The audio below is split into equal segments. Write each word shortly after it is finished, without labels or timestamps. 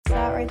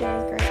That right there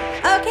was great.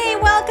 Okay,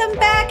 welcome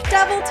back,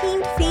 Double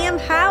Teamed fam.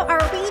 How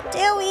are we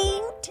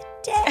doing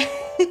today?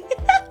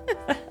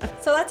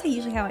 So that's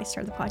usually how I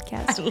start the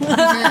podcast.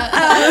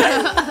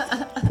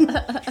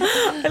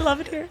 I love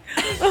it here.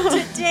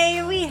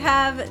 Today we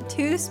have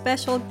two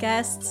special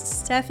guests,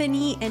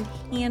 Stephanie and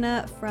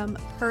Hannah from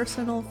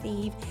Personal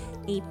Fave,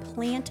 a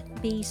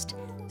plant-based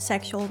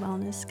sexual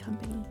wellness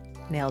company.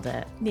 Nailed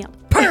it.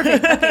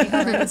 Perfect.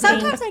 Okay.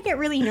 Sometimes I get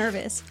really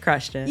nervous.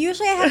 Crushed it.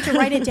 Usually I have to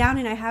write it down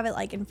and I have it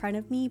like in front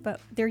of me, but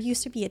there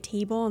used to be a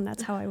table and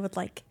that's how I would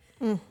like,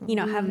 have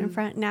it in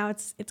front. Now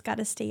it's got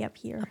to stay up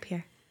here. Up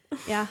here.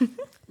 Yeah.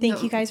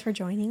 Thank you guys for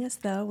joining us,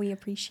 though. We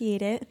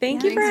appreciate it.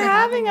 Thank you for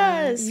having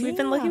us. We've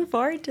been looking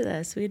forward to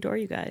this. We adore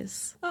you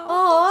guys.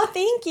 Oh,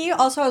 thank you.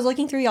 Also, I was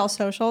looking through y'all's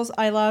socials.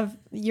 I love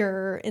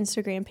your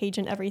Instagram page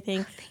and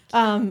everything.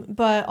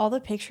 But all the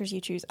pictures you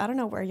choose, I don't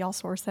know where y'all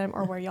source them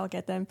or where y'all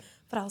get them.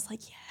 But I was like,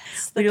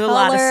 yes. We do a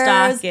lot of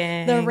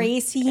stalking. The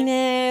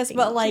raciness,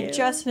 but like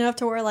just enough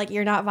to where like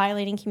you're not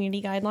violating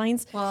community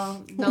guidelines.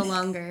 Well, no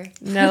longer.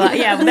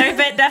 Yeah, there's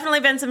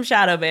definitely been some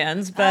shadow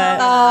bans,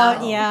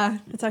 but Yeah,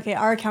 it's okay.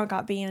 Our account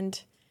got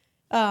banned.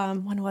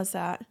 When was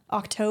that?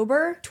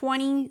 October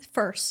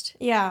 21st.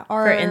 Yeah,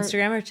 for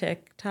Instagram or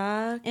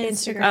TikTok.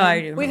 Instagram. Oh,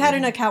 I do. We've had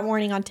an account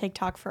warning on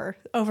TikTok for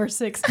over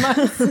 6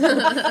 months.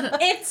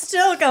 It's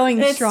still going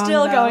strong. It's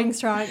still though. going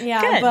strong.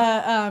 Yeah, Good.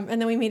 but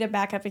and then we made a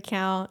backup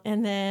account,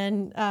 and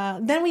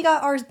then we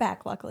got ours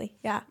back. Luckily,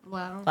 yeah.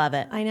 Wow. Love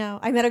it. I know.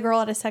 I met a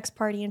girl at a sex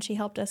party, and she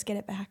helped us get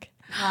it back.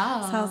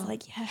 Wow. So I was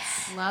like,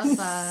 yes, Love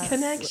that.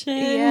 connections.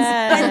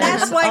 And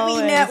that's why we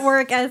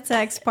network at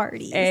sex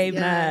parties.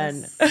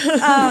 Amen.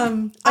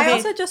 I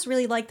also just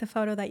really like the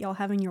photo that y'all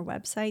have on your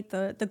website.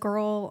 The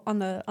girl on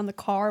the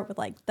car with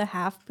like the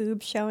half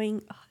boob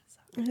showing.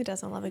 Oh, Who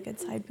doesn't love a good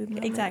side boob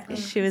moment? exactly.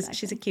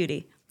 She's a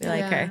cutie. We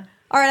like her.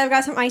 All right, I've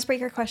got some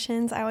icebreaker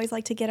questions. I always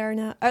like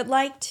to I'd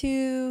like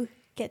to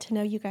get to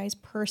know you guys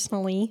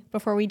personally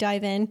before we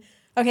dive in.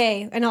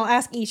 Okay, and I'll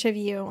ask each of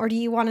you, or do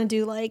you want to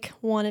do like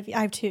one of you?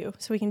 I have two,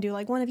 so we can do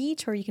like one of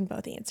each, or you can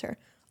both answer.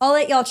 I'll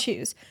let y'all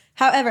choose.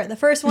 However, the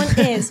first one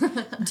is,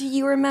 do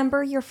you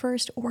remember your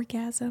first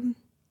orgasm?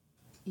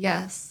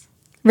 Yes.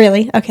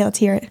 Really? Okay, let's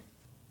hear it.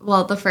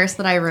 Well, the first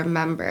that I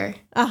remember.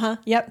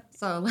 Yep.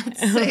 So let's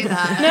say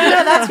that.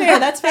 No, that's fair.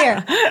 That's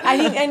fair.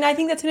 I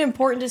think that's an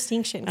important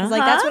distinction because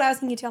like that's what I was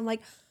thinking too. I'm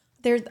like,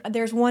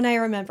 there's one I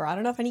remember. I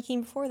don't know if any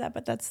came before that,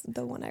 but that's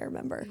the one I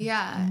remember.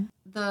 Yeah.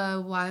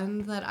 The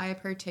one that I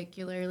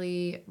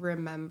particularly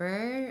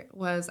remember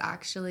was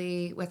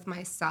actually with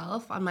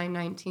myself on my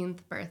 19th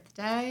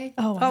birthday.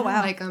 Oh wow.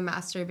 Like a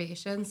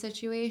masturbation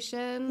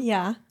situation.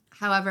 Yeah.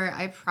 However,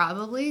 I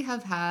probably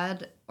have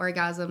had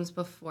orgasms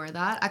before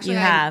that. Actually, You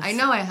have. I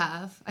know I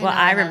have.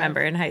 I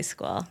remember in high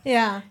school.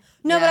 Yeah.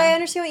 No, Yeah. but I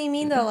understand what you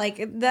mean though. Like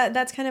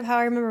that's kind of how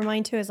I remember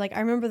mine too. Is like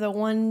I remember the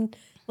one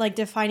like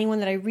defining one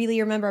that I really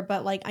remember,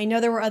 but like I know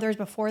there were others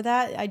before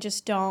that. I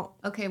just don't.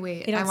 Okay,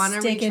 wait. They don't I want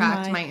to stick in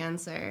retract my- my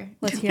answer.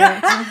 Let's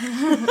hear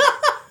it.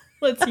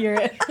 Let's hear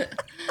it.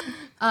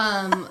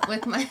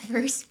 With my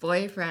first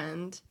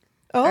boyfriend.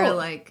 Oh. Or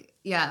like,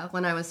 yeah,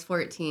 when I was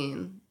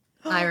 14.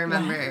 I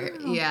remember,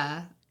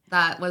 yeah.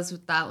 That was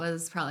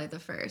probably the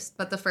first.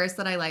 But the first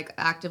that I like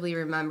actively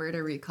remembered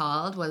or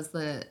recalled was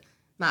the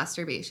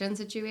masturbation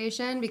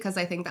situation, because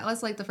I think that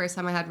was like the first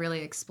time I had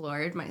really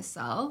explored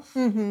myself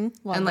and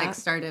like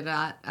started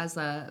that as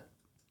a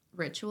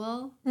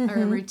ritual or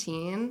a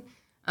routine.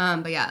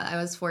 But yeah, I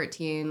was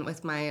 14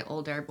 with my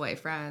older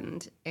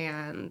boyfriend,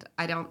 and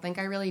I don't think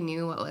I really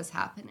knew what was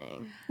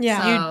happening.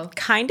 Yeah. So, You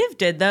kind of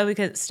did though,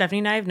 because Stephanie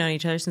and I have known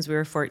each other since we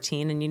were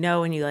 14, and you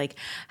know when you like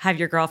have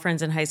your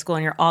girlfriends in high school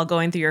and you're all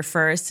going through your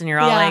first and you're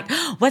all like,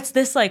 what's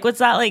this like? What's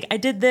that like? I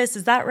did this.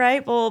 Is that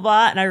right? Blah, blah,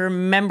 blah. And I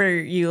remember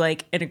you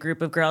like in a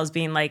group of girls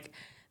being like,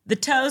 the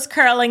toes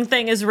curling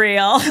thing is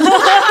real.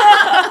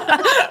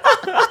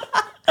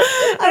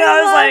 And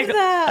I was like,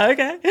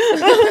 okay,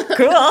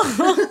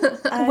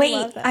 cool.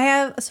 Wait, I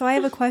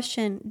have a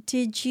question.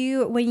 Did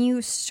you, when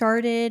you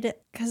started,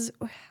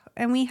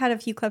 and we had a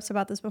few clips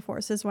about this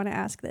before, so I just want to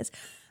ask this.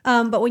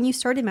 But when you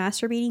started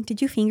masturbating,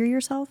 did you finger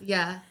yourself?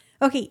 yeah,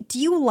 Okay, do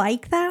you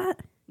like that?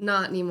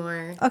 not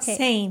anymore. Okay.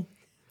 Same.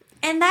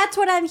 And that's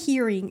what I'm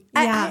hearing.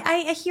 Yeah.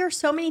 I hear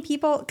so many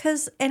people,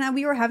 and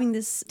we were having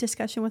this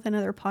discussion with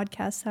another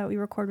podcast that we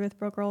record with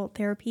Bro Girl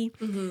Therapy.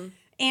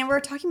 And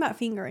we're talking about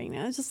fingering.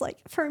 And I was just like,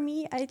 for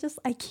me, I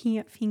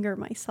can't finger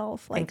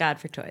myself. Like, Thank God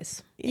for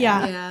toys.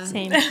 Yeah. Yeah.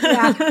 Same.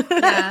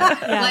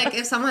 Yeah. Like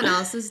if someone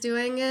else is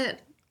doing it,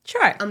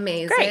 Sure.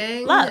 amazing.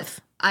 Great. Love.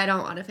 I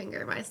don't want to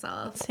finger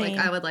myself. Same.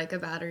 Like I would like a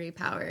battery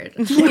powered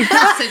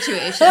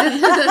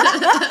situation.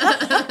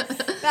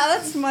 Now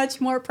that's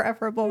much more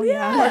preferable.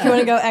 Yeah. Or if you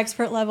want to go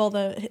expert level,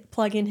 the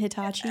plug-in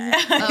Hitachi.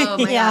 Oh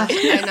my Yeah. gosh,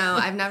 I know.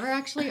 I've never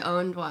actually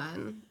owned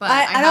one, but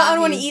I have don't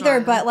own one used either,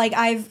 one. but like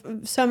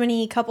so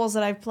many couples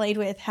that I've played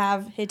with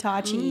have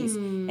Hitachis,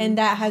 and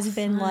that has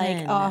been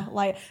like,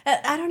 fun.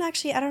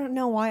 I don't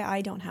know why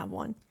I don't have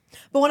one.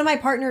 But one of my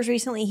partners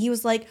recently, he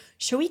was like,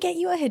 should we get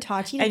you a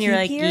Hitachi to And keep you're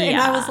like, here? And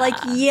I was yeah. like,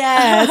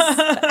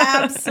 yes,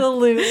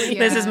 absolutely.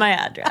 This is my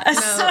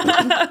address.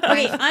 No,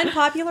 Okay,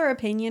 unpopular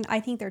opinion. I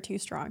think they're too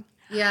strong.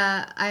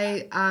 yeah,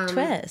 I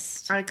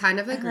Twist. I kind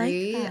of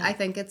agree. that. I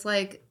think it's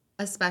like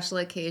a special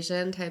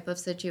occasion type of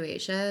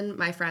situation.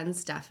 My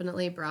friends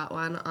definitely brought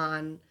one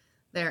on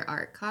their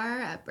art car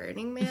at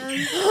Burning Man,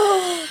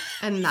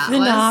 and that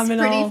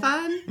Phenomenal. was pretty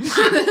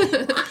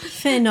fun.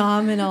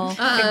 Phenomenal.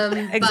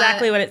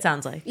 Exactly but- what it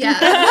sounds like. Yeah.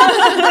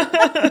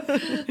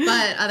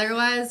 But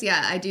otherwise,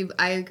 yeah,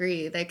 I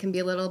agree. They can be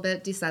a little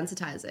bit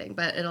desensitizing,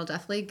 but it'll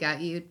definitely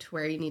get you to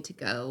where you need to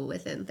go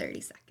within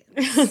 30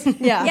 seconds.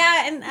 Yeah.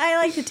 Yeah, and I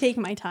like to take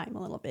my time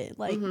a little bit,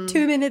 like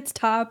 2 minutes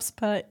tops,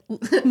 but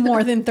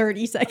more than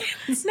 30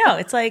 seconds. No,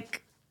 it's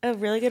like a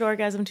really good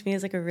orgasm to me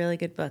is like a really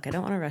good book. I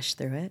don't want to rush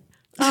through it.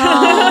 See,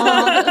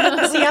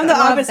 I'm the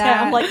Love opposite.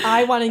 that. I'm like,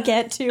 I want to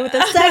get to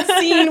the sex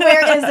scene.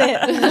 Where is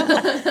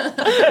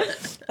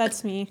it?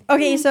 That's me.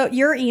 Okay, so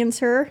your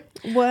answer,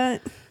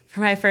 what? For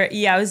my first,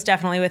 I was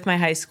definitely with my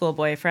high school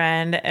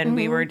boyfriend, and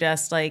we were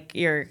just like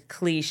your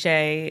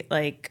cliche,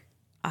 like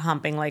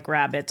humping like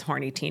rabbits,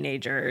 horny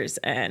teenagers.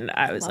 And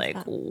I was like,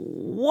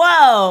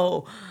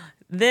 whoa,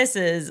 this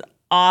is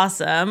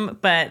awesome.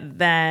 But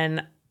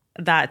then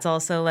that's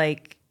also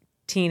like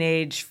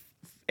teenage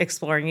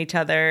exploring each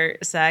other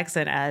sex.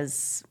 And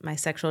as my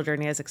sexual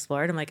journey has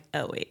explored, I'm like,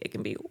 oh, wait, it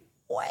can be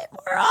way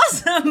more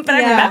awesome. But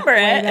I remember it.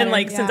 way better, And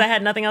like, since I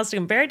had nothing else to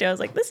compare it to, I was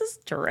like, this is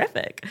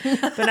terrific.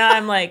 But now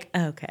I'm like,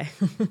 okay.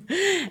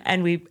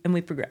 and we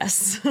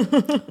progress. I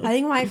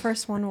think my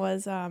first one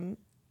was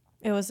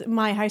it was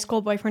my high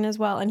school boyfriend as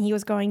well, and he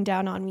was going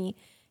down on me.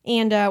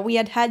 And we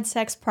had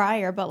sex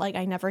prior, but like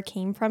I never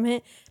came from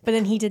it. But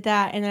then he did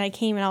that, and then I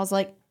came, and I was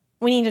like,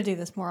 we need to do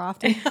this more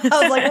often. I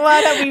was like,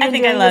 what have we been I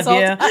think doing I love this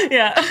whole time? you.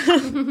 Yeah.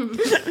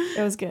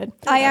 It was good.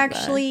 I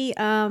actually,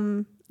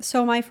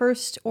 so my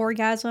first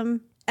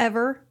orgasm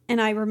ever,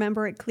 and I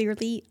remember it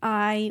clearly,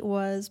 I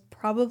was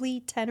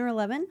probably 10 or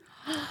 11.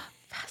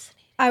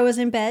 Fascinating. I was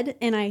in bed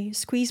and I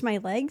squeezed my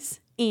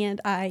legs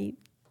and I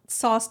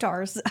saw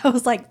stars. I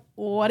was like,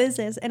 what is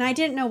this? And I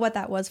didn't know what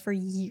that was for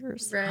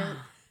years. Right.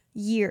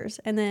 Years.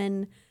 And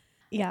then,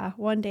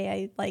 one day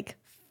I like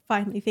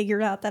finally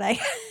figured out that I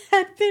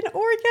had been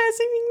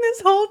orgasming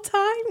this whole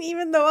time,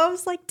 even though I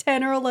was like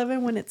 10 or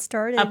 11 when it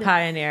started. A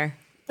pioneer.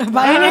 It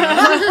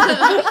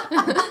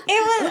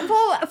was,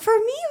 well, for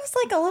me, it was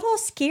like a little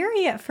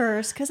scary at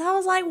first because I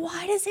was like,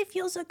 why does it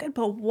feel so good?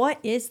 But what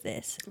is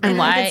this? And I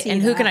why? could see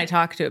And who that. can I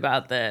talk to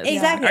about this?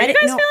 Exactly. Are I you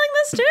didn't guys know- feeling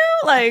this too?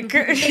 Like,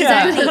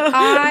 Exactly.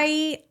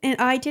 yeah.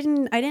 I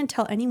didn't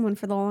tell anyone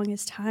for the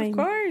longest time. Of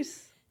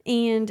course.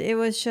 And it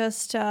was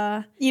just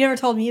You never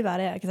told me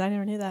about it because I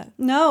never knew that.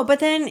 no, but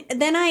then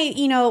I,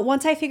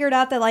 once I figured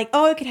out that like,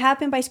 oh, it could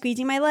happen by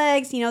squeezing my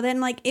legs,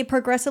 then like it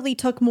progressively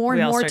took more We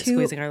and all more start to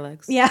squeezing our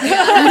legs. Yeah.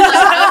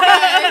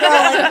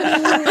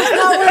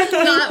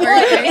 Not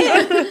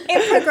working.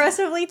 It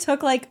progressively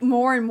took like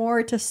more and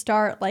more to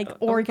start like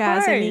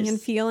orgasming course. and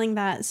feeling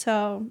that.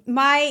 So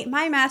my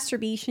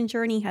masturbation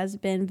journey has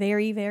been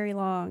very, very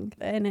long,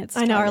 and it's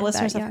I know our started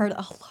listeners that, have yeah. heard a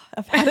lot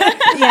about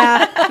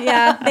it.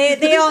 Yeah.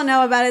 They all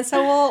know about it,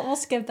 so we'll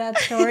skip that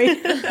story.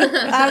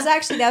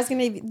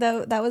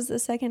 That was the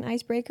second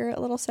icebreaker. A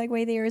little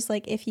segue there is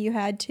like if you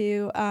had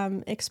to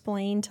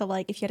explain to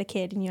like if you had a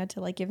kid and you had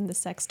to like give him the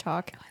sex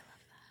talk,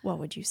 what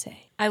would you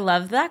say? I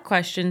love that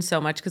question so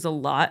much because a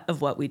lot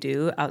of what we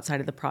do outside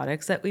of the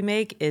products that we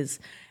make is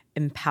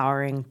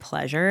empowering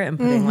pleasure and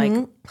putting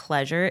like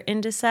pleasure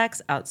into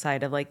sex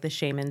outside of like the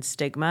shame and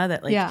stigma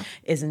that like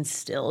is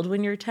instilled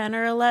when you're 10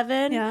 or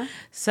 11. Yeah.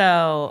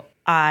 So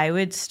I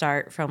would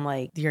start from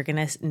like, you're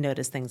going to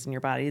notice things in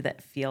your body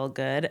that feel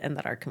good and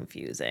that are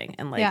confusing.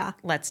 And like,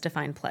 let's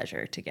define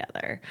pleasure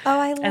together. Oh,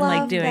 I And like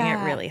love doing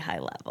that. it really high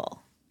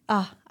level.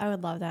 Oh, I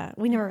would love that.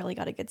 We never really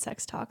got a good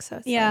sex talk, so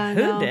it's Yeah,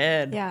 Who no.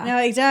 did? yeah. No,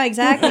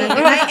 exactly. and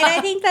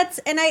I think that's,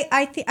 and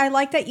I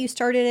like that you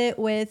started it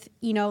with,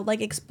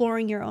 like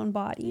exploring your own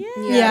body.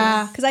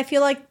 Yeah. Because I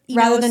feel like,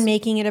 Rather than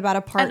making it about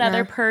a partner.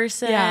 Another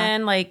person, Yeah.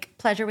 like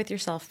pleasure with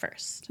yourself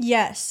first.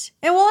 Yes.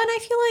 And well, and I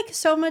feel like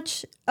so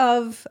much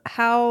of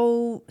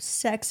how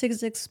sex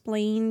is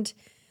explained,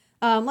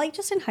 like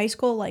just in high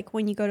school, like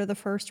when you go to the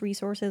first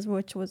resources,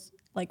 which was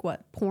like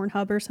what,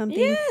 Pornhub or something.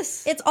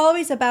 Yes. It's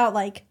always about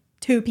like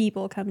two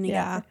people coming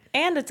Yeah. together.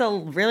 And it's a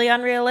really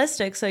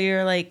unrealistic. So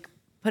you're like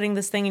putting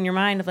this thing in your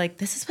mind of like,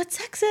 this is what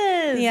sex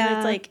is. Yeah. And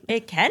it's like,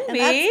 it can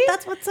be.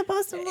 That's what's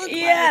supposed to look like.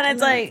 yeah. And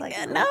it's then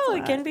like, no,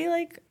 it can be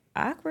like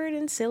awkward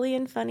and silly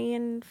and funny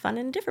and fun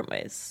in different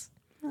ways.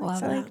 Love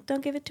So that. like,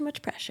 don't give it too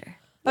much pressure.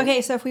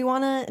 Okay, so if we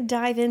want to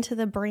dive into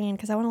the brand,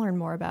 because I want to learn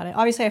more about it.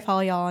 Obviously, I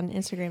follow y'all on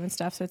Instagram and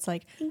stuff, so it's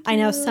like I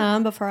know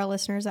some, but for our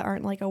listeners that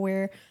aren't like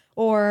aware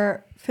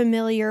or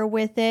familiar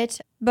with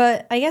it,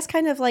 but I guess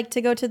kind of like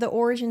to go to the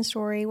origin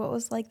story. What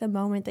was like the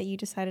moment that you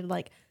decided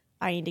like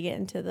I need to get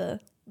into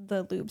the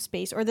lube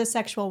space or the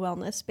sexual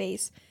wellness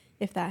space,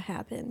 if that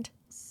happened?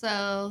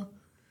 So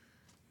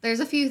There's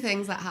a few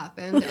things that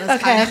happened. It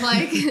was kind of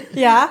like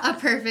a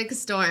perfect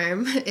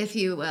storm, if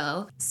you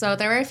will. So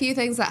there were a few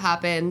things that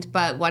happened,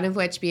 but one of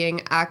which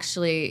being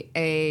actually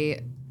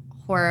a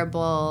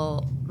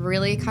horrible,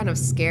 really kind of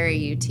scary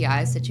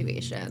UTI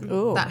situation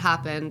that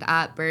happened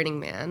at Burning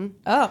Man.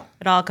 Oh.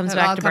 It all comes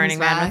back to Burning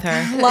Man with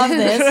her. Love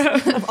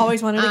this. I've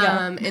always wanted to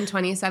go. In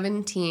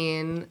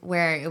 2017,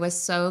 where it was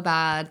so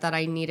bad that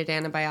I needed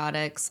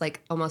antibiotics like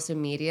almost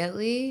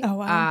immediately. Oh,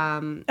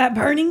 wow. At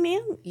Burning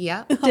Man?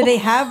 Yep. Do they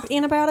have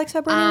antibiotics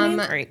at Burning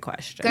Man? Great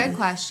question. Good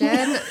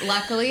question.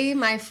 Luckily,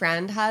 my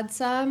friend had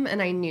some,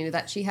 and I knew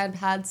that she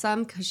had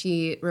some because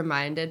she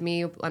reminded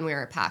me when we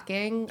were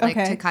packing, like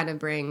to kind of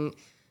bring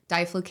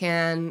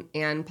diflucan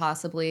and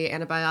possibly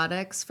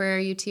antibiotics for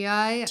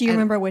UTI. Do you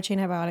remember which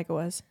antibiotic it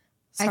was?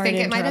 I think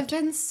it might have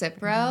been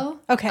Cipro.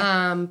 Okay.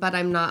 But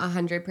I'm not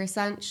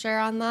 100% sure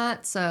on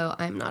that, so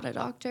I'm not a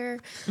doctor.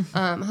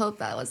 Hope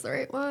that was the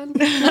right one. The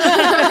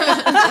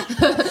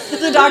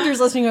doctors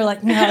listening are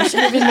like, no, I should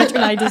have been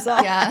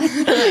metronidazole.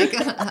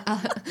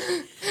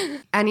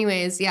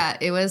 Anyways, yeah,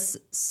 it was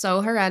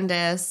so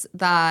horrendous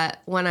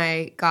that when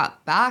I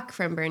got back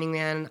from Burning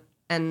Man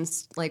and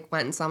like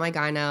went and saw my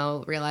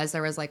gyno, realized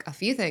there was like a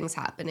few things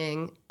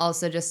happening.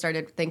 Also just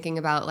started thinking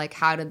about like,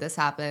 how did this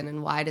happen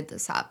and why did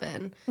this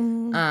happen?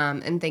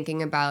 And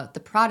thinking about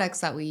the products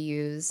that we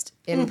used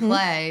in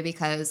play,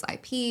 because I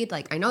peed,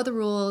 like I know the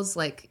rules,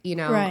 like, you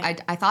know,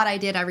 I thought I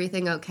did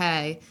everything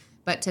okay,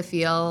 but to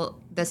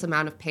feel this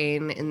amount of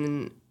pain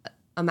in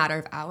a matter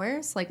of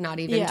hours, like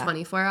not even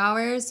 24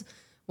 hours,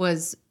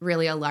 was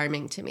really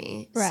alarming to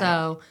me.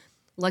 So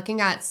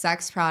looking at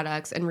sex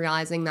products and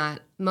realizing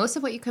that most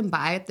of what you can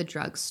buy at the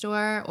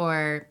drugstore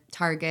or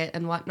Target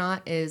and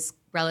whatnot is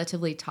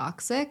relatively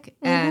toxic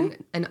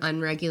and an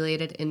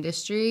unregulated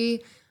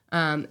industry,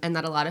 and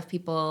that a lot of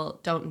people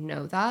don't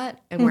know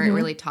that and weren't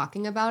really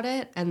talking about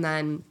it. And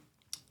then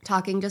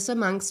talking just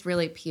amongst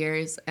really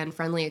peers and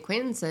friendly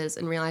acquaintances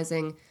and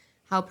realizing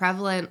how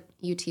prevalent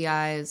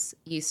UTIs,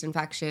 yeast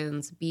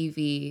infections,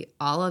 BV,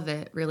 all of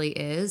it really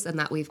is, and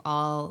that we've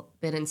all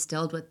been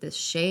instilled with this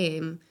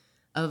shame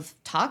of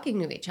talking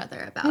to each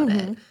other about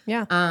it.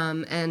 Yeah.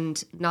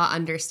 And not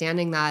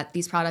understanding that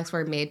these products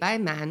were made by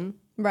men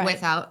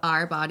without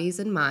our bodies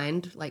in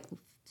mind, like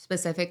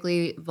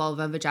specifically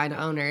vulva, vagina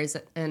owners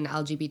and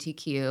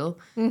LGBTQ,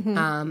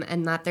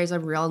 and that there's a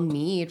real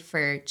need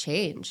for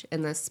change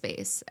in this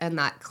space, and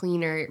that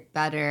cleaner,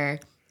 better,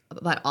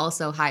 but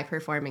also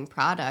high-performing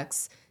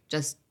products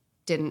just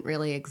didn't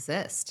really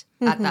exist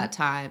at that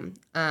time.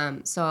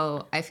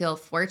 So I feel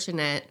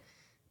fortunate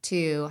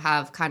to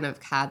have kind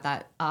of had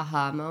that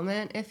aha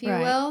moment, if you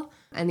will.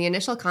 And the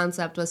initial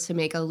concept was to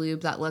make a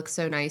lube that looks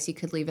so nice you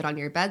could leave it on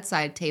your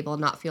bedside table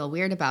and not feel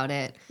weird about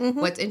it.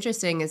 What's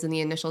interesting is in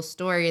the initial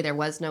story, there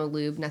was no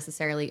lube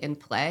necessarily in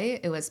play.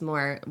 It was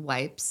more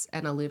wipes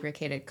and a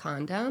lubricated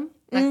condom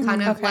that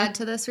kind of led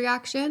to this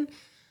reaction,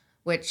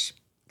 which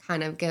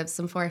kind of gives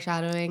some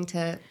foreshadowing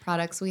to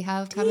products we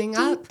have coming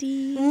up.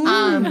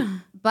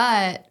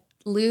 But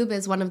lube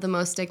is one of the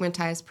most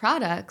stigmatized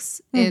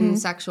products in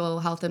sexual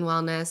health and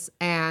wellness,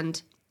 and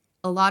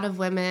a lot of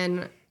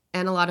women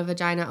and a lot of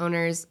vagina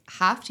owners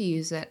have to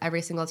use it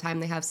every single time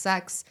they have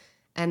sex,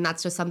 and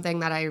that's just something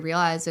that I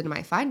realized in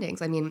my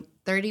findings. I mean,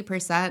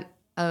 30%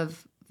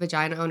 of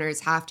vagina owners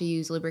have to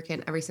use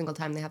lubricant every single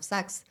time they have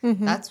sex.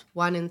 That's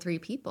 1 in 3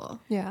 people.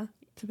 Yeah.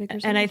 It's a big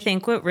percentage. And I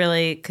think what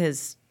really,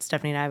 because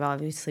Stephanie and I have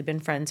obviously been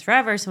friends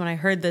forever, so when I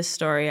heard this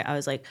story, I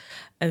was like,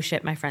 oh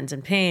shit, my friend's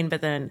in pain.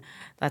 But then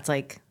that's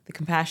like the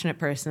compassionate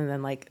person, and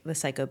then like the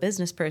psycho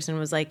business person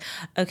was like,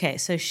 okay,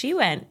 so she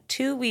went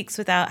 2 weeks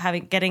without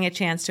getting a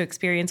chance to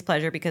experience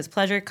pleasure because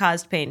pleasure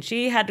caused pain.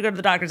 She had to go to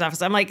the doctor's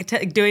office. I'm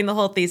like doing the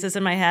whole thesis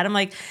in my head. I'm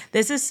like,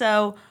 this is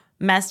so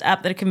messed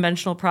up that a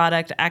conventional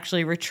product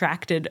actually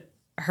retracted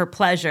her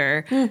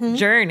pleasure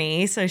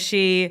journey, so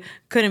she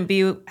couldn't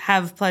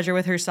have pleasure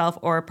with herself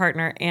or a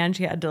partner, and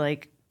she had to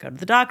like go to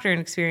the doctor and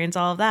experience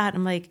all of that.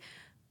 I'm like,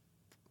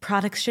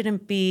 products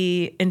shouldn't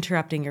be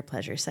interrupting your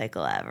pleasure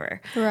cycle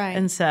ever. Right.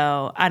 And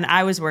so, and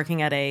I was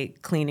working at a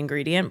clean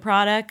ingredient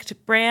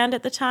product brand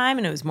at the time,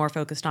 and it was more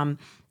focused on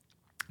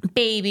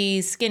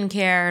babies,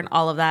 skincare, and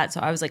all of that. So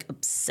I was like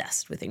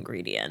obsessed with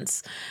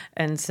ingredients.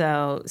 And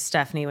so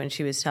Stephanie, when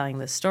she was telling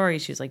this story,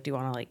 she was like, do you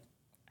want to like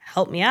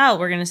help me out?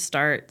 We're going to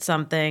start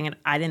something. And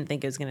I didn't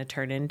think it was going to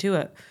turn into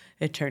it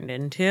turned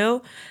into.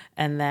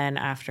 And then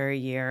after a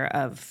year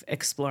of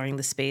exploring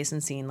the space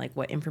and seeing like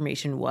what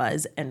information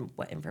was and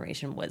what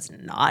information was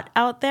not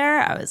out there,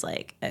 I was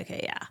like,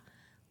 okay, yeah,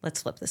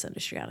 let's flip this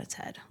industry on its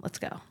head. Let's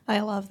go. I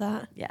love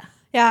that. Yeah.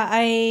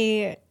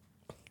 Yeah,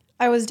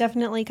 I was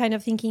definitely kind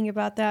of thinking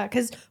about that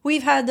because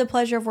we've had the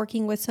pleasure of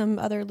working with some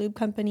other lube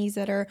companies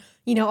that are,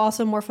 you know,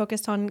 also more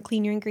focused on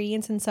cleaner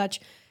ingredients and such.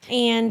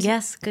 And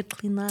yes, good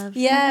clean love.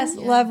 Yes,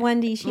 love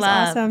Wendy. She's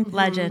awesome.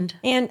 Legend.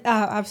 And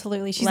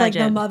absolutely, she's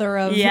Legend. like the mother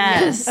of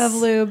of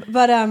lube.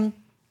 But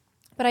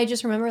I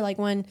just remember like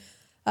when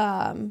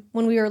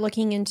we were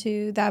looking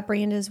into that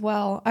brand as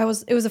well, it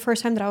was the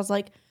first time that I was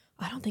like,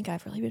 I don't think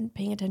I've really been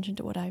paying attention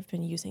to what I've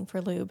been using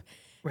for lube.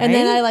 And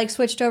then Right? I like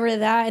switched over to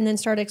that and then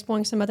started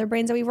exploring some other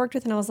brands that we worked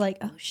with. And I was like,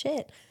 oh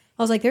shit.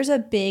 I was like, there's a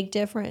big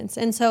difference.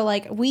 And so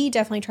like we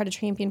definitely try to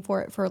champion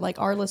for it for like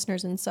our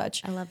listeners and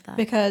such. I love that.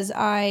 Because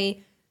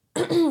I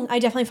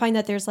definitely find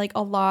that there's like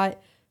a lot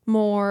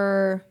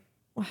more,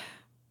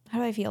 how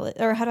do I feel it?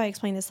 Or how do I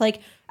explain this?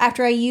 Like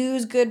after I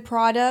use good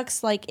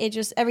products, like it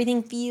just,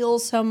 everything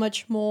feels so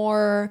much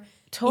more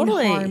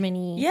Totally. in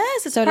harmony.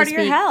 Yes, it's so to part of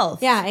your speak.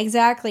 health. Yeah,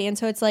 exactly. And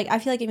so it's like I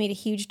feel like it made a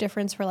huge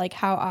difference for like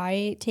how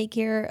I take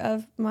care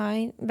of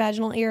my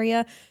vaginal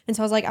area. And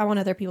so I was like, I want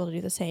other people to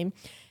do the same.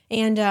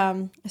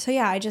 And so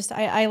yeah,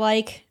 I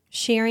like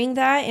sharing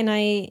that, and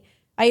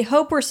I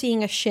hope we're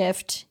seeing a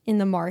shift in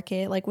the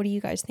market. Like, what do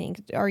you guys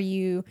think? Are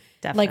you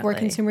like where Definitely.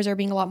 consumers are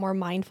being a lot more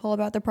mindful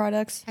about the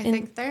products? I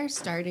think they're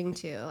starting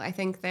to. I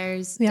think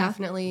there's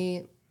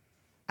definitely,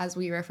 as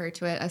we refer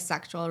to it, a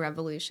sexual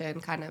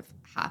revolution kind of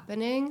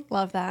happening.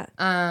 Love that.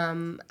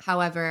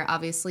 However,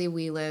 obviously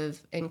we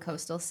live in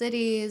coastal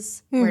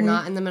cities. We're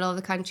not in the middle of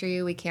the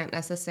country. We can't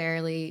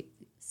necessarily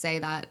say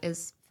that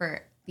is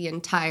for the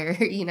entire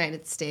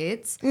United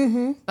States.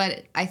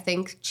 But I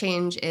think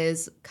change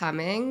is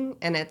coming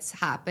and it's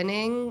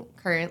happening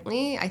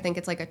currently. I think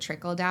it's like a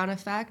trickle down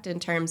effect in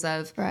terms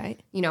of,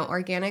 Right. you know,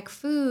 organic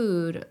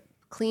food,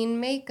 clean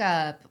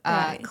makeup,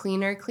 Right.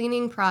 cleaner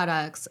cleaning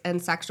products, and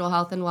sexual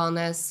health and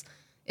wellness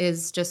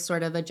is just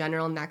sort of a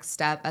general next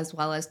step, as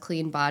well as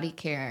clean body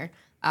care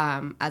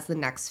as the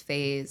next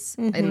phase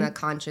in the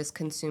conscious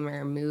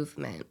consumer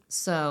movement.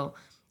 So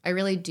I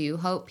really do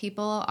hope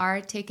people are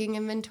taking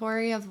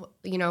inventory of,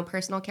 you know,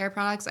 personal care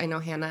products. I know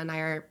Hannah and I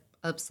are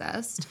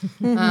obsessed,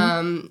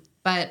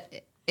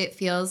 but it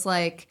feels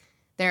like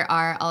there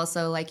are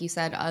also, like you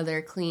said,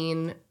 other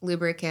clean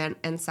lubricant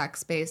and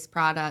sex-based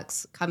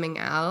products coming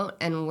out,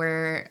 and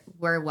we're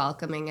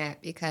welcoming it,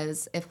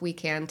 because if we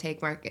can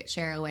take market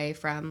share away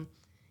from,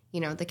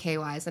 you know, the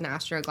KYs and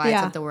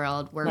Astroglides of the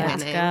world, we're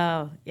Let's winning.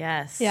 go.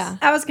 Yes. Yeah.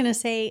 I was gonna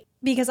say,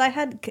 because I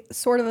had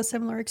sort of a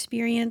similar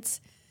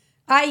experience.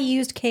 I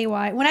used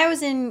KY when I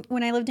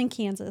lived in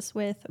Kansas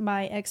with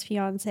my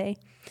ex-fiance.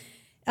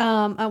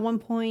 At one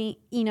point,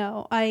 you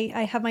know,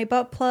 I have my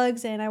butt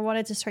plugs and I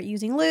wanted to start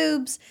using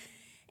lubes.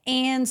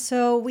 And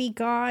so we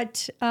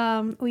got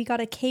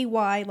a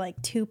KY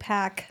like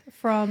 2-pack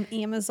from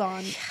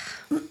Amazon.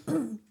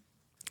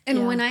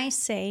 And when I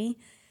say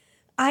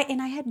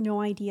I had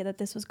no idea that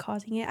this was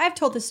causing it. I've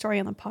told this story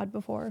on the pod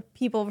before.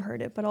 People have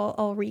heard it, but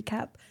I'll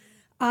recap.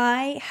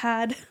 I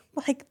had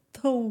like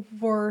the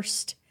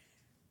worst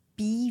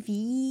BV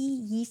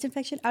yeast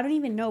infection. I don't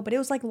even know, but it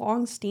was like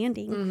long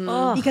standing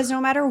because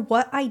no matter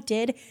what I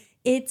did,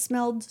 it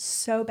smelled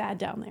so bad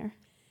down there.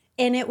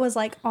 And it was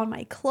like on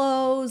my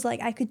clothes,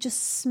 like I could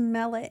just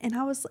smell it.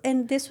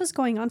 And this was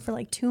going on for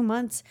like 2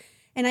 months.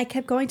 And I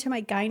kept going to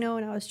my gyno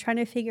and I was trying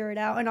to figure it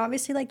out. And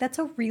obviously like that's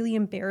a really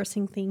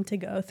embarrassing thing to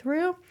go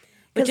through.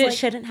 Which it like,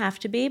 shouldn't have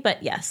to be,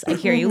 but yes, I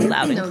hear you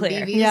loud and No,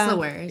 clear. BV Yeah. is the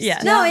worst.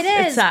 Yeah. No, it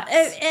is. sucks.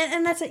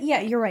 And that's it.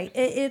 Yeah, you're right.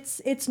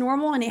 It's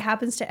normal and it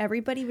happens to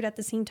everybody, but at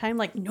the same time,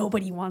 like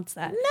nobody wants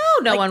that.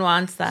 No one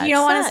wants that. You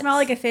don't want to Sucks. smell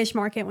like a fish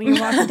market when you're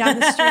walking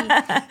down the street.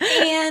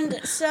 And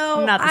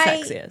so Not the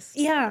sexiest.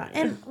 Yeah.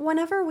 And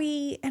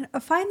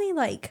finally,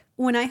 like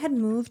when I had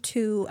moved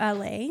to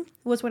LA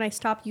was when I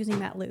stopped using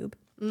that lube.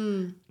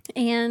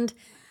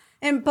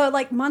 But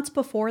like months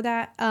before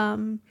that,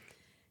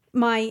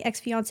 my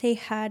ex-fiance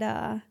had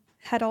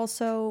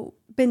also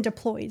been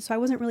deployed, so I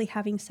wasn't really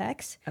having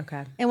sex.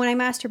 Okay. And when I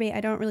masturbate, I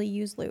don't really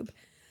use lube.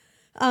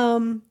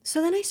 So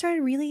then I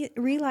started really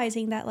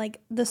realizing that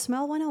like the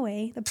smell went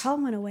away, the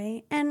problem went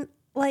away, and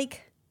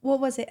like what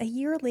was it? A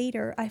year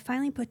later, I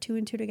finally put 2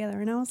 and 2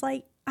 together, and I was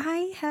like,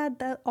 I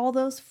had all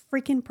those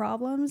freaking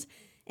problems,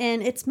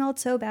 and it smelled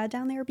so bad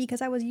down there because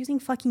I was using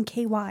fucking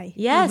KY.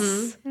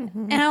 Yes.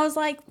 And I was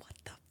like, what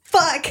the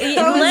fuck? I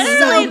was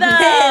Literally so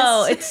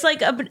though, pissed.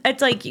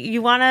 it's like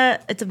you wanna.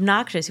 It's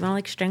obnoxious. You wanna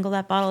like strangle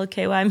that bottle of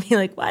KY and be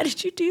like, "Why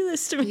did you do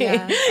this to me?"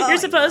 Yeah. You're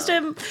supposed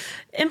to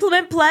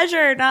implement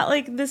pleasure, not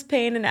like this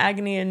pain and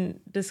agony and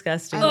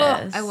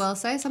disgustingness. I will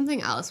say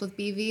something else with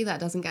BV that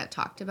doesn't get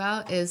talked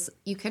about is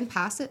you can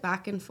pass it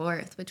back and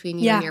forth between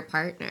you and your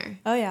partner.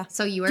 Oh yeah.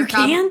 So you were You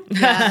can?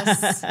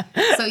 Yes.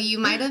 So you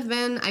might have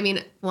been, I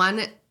mean,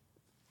 one,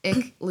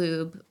 ick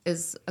lube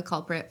is a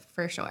culprit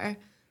for sure.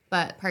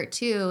 But part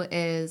 2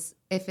 is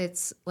if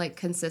it's like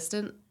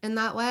consistent in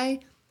that way,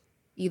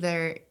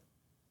 either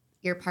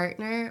your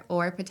partner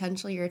or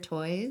potentially your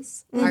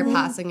toys are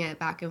passing it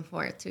back and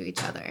forth to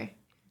each other.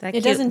 That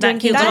It doesn't do that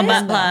cute anything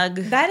little to butt men,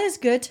 plug. That is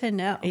good to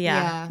know.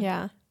 Yeah.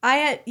 Yeah.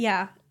 And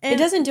It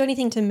doesn't do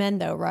anything to men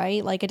though,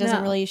 right? Like it doesn't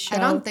No. really show. I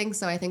don't think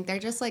so. I think they're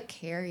just like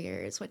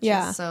carriers, which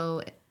Yeah. is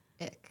so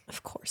ick.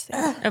 Of course. They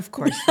are. Of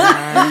course they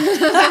are.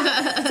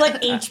 It's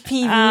like HPV.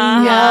 you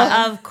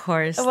know? Of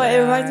course. Well, they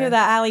it reminds me are. of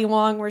that Ali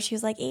Wong where she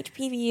was like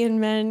HPV in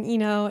men, you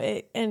know,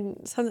 and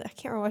something, I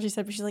can't remember what she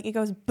said, but she's like, it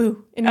goes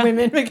boo in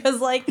women because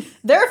like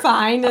they're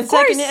fine. The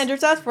second it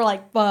enters us, we're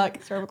like,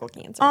 fuck, cervical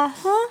cancer.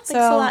 Thanks a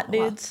So, lot,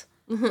 dudes.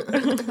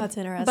 That's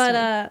interesting.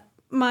 But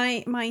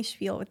my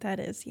spiel with that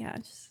is,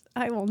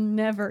 I will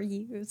never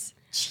use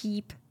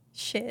cheap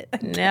shit.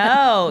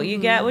 No, you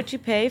get what you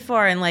pay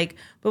for. And like,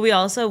 but we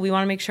want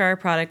to make sure our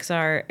products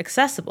are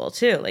accessible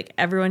too. Like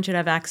everyone should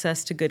have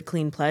access to good,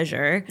 clean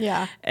pleasure.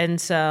 Yeah.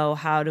 And so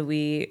how do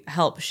we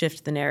help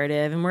shift the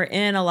narrative? And we're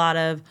in a lot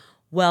of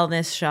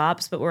wellness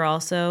shops, but we're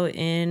also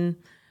in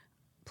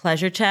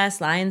Pleasure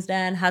Chest, Lion's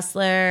Den,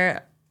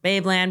 Hustler,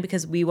 Babeland,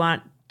 because we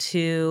want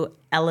to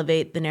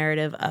elevate the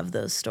narrative of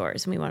those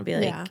stores. And we want to be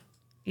like,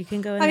 you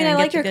can go in there and I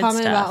like get your the good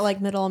comment stuff. about like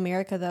middle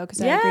America though,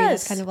 because I agree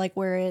that's kind of like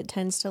where it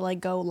tends to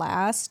like go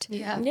last.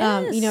 Yeah.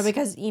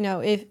 Because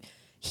if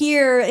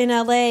here in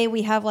LA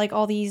we have like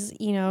all these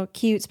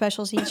cute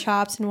specialty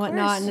shops and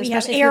whatnot, and We have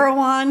especially if you-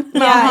 Erewhon.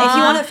 Yeah, if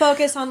you want to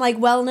focus on like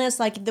wellness,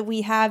 like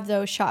we have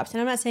those shops, and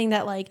I'm not saying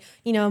that like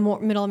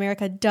more middle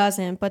America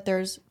doesn't, but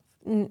there's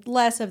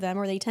less of them,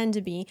 or they tend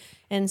to be,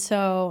 and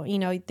so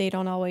they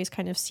don't always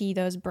kind of see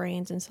those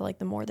brands, and so like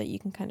the more that you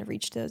can kind of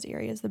reach those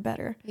areas, the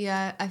better.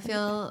 Yeah, I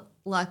feel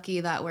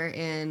lucky that we're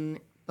in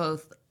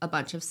both a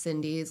bunch of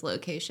Cindy's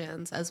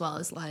locations as well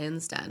as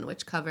Lion's Den,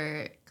 which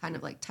cover kind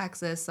of like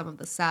Texas, some of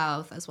the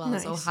South, as well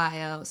as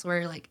Ohio. So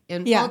we're like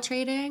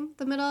infiltrating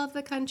the middle of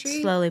the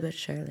country. Slowly but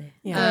surely.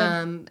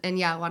 Yeah.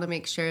 I want to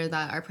make sure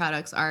that our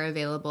products are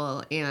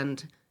available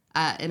and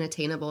at an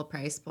attainable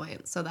price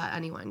point so that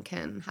anyone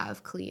can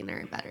have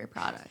cleaner, better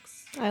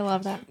products. I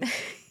love that.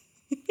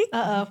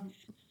 Uh-oh.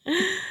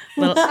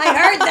 I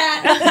heard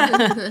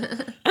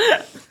that.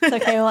 It's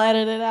okay, we'll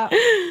edit it out.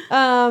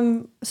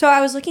 So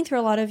I was looking through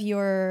a lot of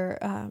your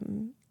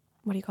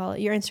what do you call it?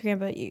 Your Instagram,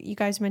 but you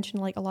guys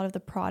mentioned like a lot of the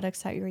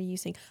products that you were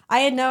using. I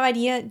had no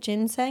idea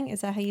ginseng,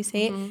 is that how you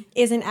say it,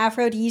 is an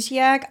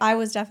aphrodisiac. I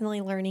was definitely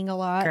learning a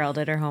lot. Girl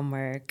did her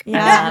homework.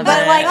 Yeah,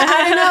 but like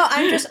I don't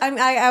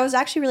know. I was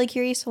actually really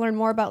curious to learn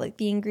more about like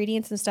the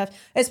ingredients and stuff,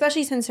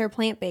 especially since they're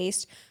plant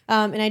based.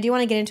 And I do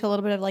want to get into a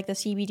little bit of like the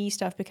CBD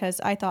stuff,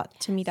 because I thought,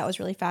 to me, that was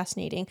really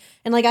fascinating.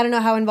 And like I don't know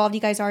how involved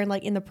you guys are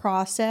in the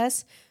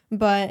process.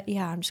 But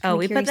yeah, I'm just kind of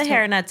we curious. put the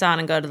hair nets on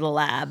and go to the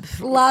lab.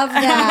 Love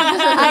that.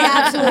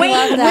 I absolutely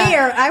love that.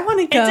 Where? I want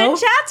to go. It's in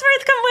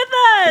Chatsworth. Come with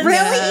us.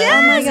 Really? Yes.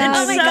 Oh my God. It's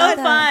Oh my so God.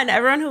 fun.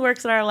 Everyone who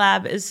works at our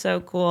lab is so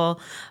cool.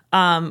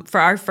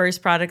 For our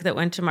first product that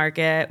went to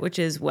market, which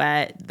is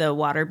Whet, the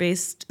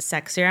water-based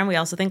sex serum. We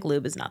also think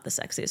lube is not the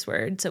sexiest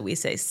word, so we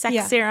say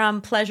sex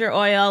serum, pleasure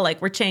oil.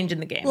 Like, we're changing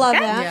the game. Love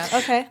okay? that.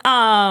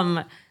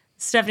 Okay.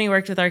 Stephanie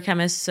worked with our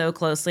chemist so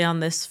closely on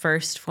this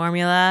first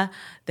formula.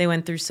 They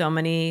went through so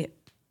many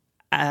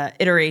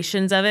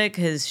iterations of it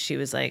because she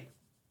was like,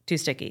 too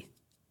sticky,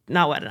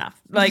 not wet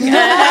enough. Like,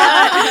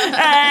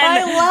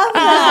 I love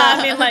that.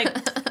 I mean, like,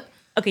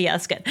 okay, yeah,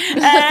 that's good.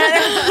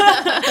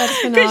 That's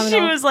phenomenal. Because she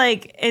was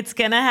like, it's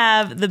gonna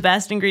have the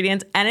best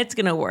ingredients and it's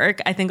gonna work.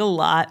 I think a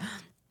lot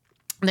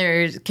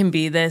there can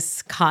be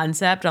this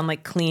concept on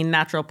like clean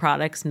natural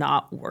products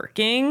not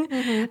working.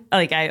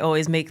 Like I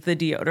always make the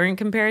deodorant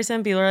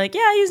comparison. People are like,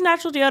 yeah, I use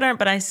natural deodorant,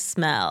 but I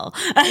smell.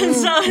 And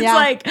so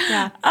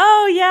it's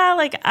oh yeah,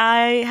 like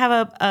I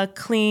have a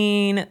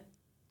clean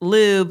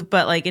lube,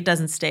 but like it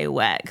doesn't stay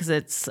wet because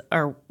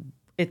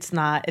it's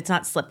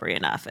not slippery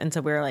enough. And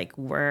so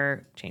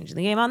we're changing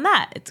the game on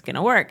that. It's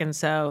gonna work. And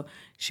so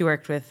she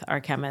worked with our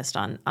chemist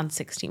on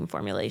 16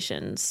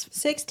 formulations.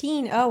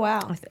 16. Oh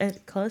wow.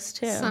 Close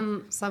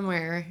to.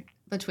 Somewhere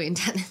between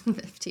 10 and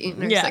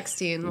 15 or Yeah.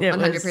 16, It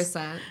was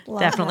 100%.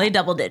 Definitely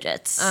double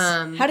digits.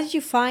 How did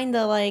you find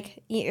the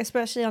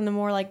especially on the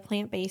more like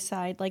plant-based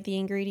side, like the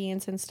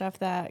ingredients and stuff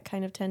that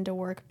kind of tend to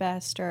work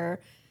best? Or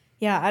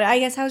I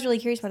guess I was really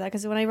curious about that,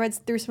 because when I read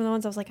through some of the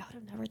ones, I was like, I would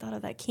have never thought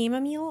of that.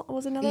 Chamomile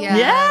was another one.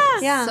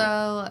 Yeah.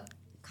 So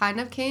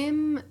kind of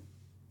came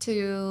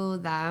to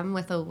them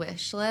with a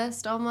wish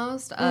list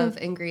almost of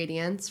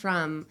ingredients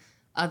from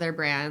other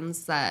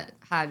brands that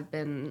had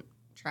been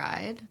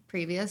tried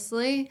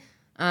previously.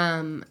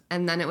 And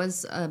then it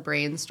was a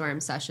brainstorm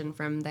session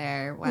from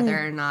there, whether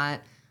or not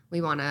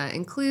we want to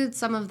include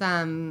some of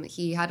them.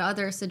 He had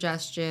other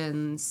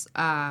suggestions.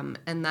 And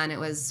then it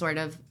was sort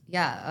of,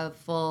 a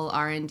full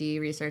R&D,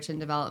 research and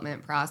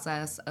development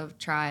process of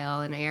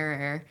trial and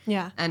error.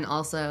 Yeah. And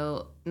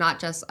also not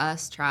just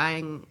us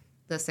trying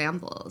the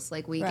samples.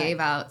 Like we gave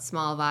out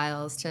small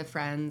vials to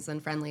friends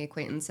and friendly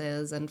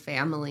acquaintances and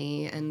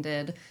family, and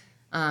did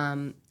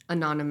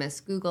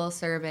anonymous Google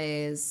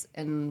surveys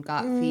and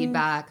got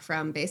feedback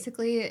from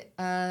basically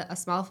a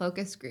small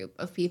focus group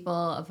of people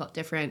of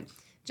different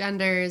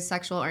genders,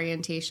 sexual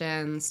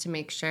orientations, to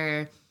make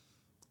sure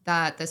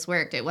that this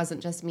worked. It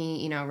wasn't just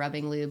me,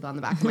 rubbing lube on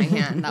the back of my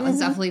hand. That was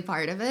definitely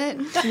part of it.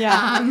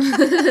 Yeah.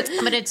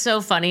 But it's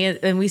so funny,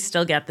 and we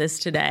still get this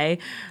today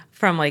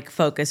from like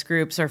focus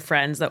groups or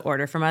friends that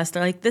order from us.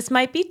 They're like, this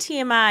might be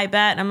TMI, I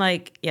bet. And I'm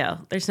like, yo,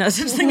 there's no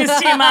such thing as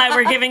TMI.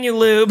 We're giving you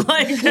lube.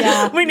 Like,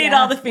 we need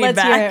all the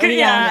feedback. Let's hear it.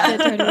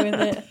 Get dirty with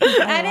it.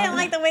 I didn't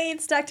like the way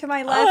it stuck to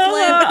my left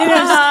lip.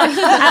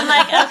 I'm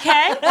like,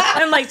 okay.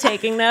 I'm like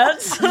taking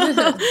notes.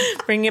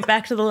 Bringing it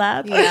back to the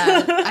lab.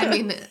 Yeah. I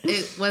mean,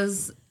 it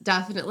was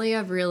definitely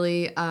a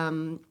really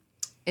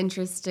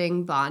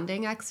interesting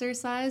bonding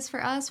exercise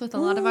for us with a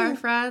lot of our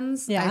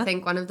friends. Yeah. I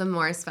think one of the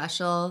more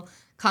special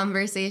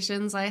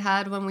conversations I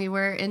had when we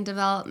were in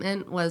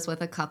development was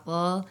with a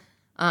couple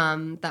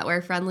that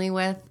we're friendly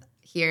with,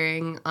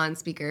 hearing on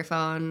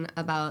speakerphone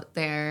about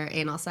their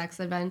anal sex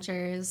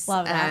adventures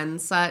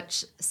and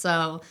such.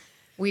 So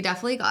we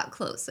definitely got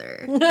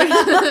closer.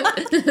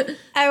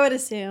 I would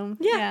assume.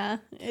 Yeah.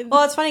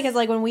 Well, it's funny because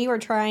like when we were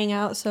trying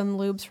out some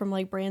lubes from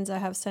like brands that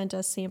have sent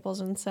us samples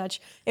and such,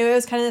 it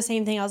was kind of the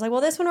same thing. I was like,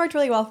 well, this one worked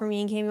really well for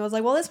me, and Kami was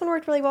like, well, this one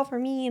worked really well for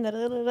me, and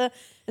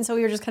and so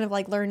we were just kind of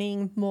like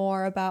learning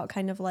more about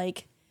kind of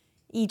like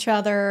each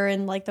other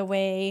and like the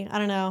way, I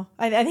don't know.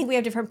 I think we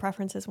have different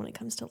preferences when it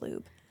comes to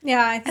lube.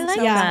 Yeah, I think like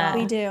so. that.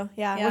 We do.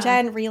 Yeah, which I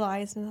hadn't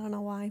realized, and I don't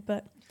know why,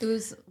 but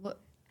Is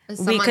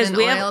Because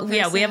we have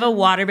person? we have a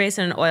water base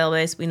and an oil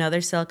base. We know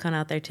there's silicone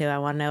out there too. I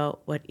want to know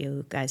what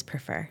you guys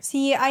prefer.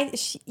 see,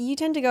 you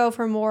tend to go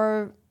for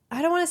more.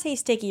 I don't want to say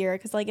stickier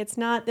because like it's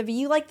not.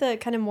 You like the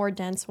kind of more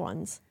dense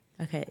ones.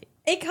 Okay.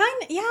 It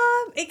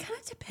kind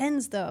of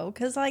depends though,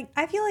 because like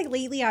I feel like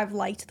lately I've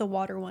liked the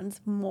water ones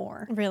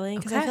more. Really,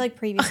 because I Okay. feel like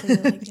previously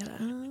we were like,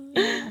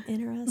 yeah,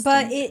 interesting,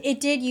 But it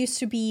did used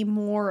to be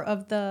more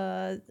of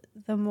the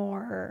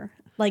more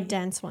like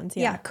dense ones.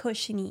 yeah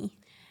cushiony.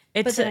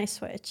 But It's then I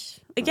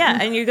switch. yeah,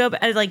 and you go.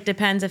 It like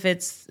depends if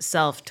it's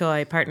self,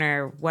 toy,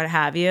 partner, what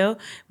have you.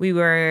 We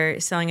were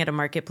selling at a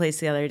marketplace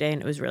the other day,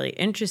 and it was really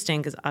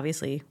interesting because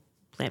obviously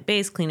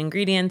plant-based, clean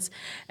ingredients.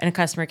 And a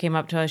customer came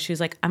up to us. She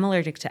was like, "I'm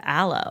allergic to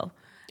aloe,"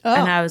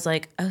 and I was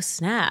like, "Oh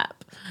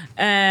snap!"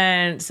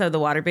 And so the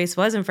water base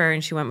wasn't for her,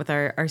 and she went with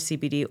our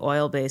CBD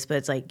oil base. But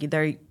it's like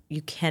there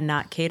you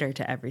cannot cater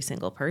to every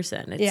single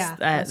person. It's, Yeah,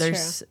 that's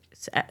there's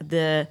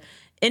the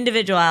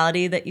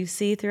individuality that you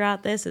see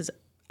throughout this is.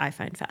 I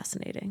find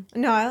fascinating.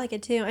 No, I like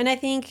it too. And I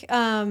think,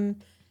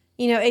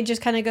 it just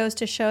kind of goes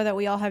to show that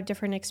we all have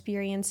different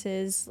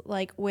experiences,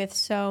 like with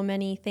so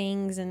many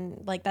things.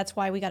 And like, that's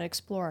why we got to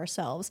explore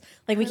ourselves.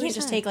 Like, we can't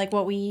just take like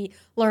what we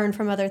learn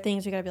from other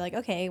things. We got to be like,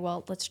 okay,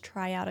 well, let's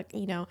try out,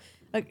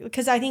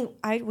 because I think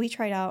we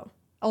tried out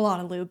a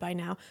lot of lube by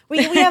now.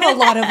 We have a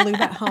lot of lube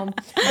at home.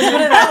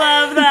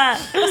 I love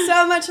that.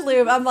 So much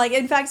lube. I'm like,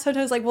 in fact,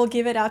 sometimes like we'll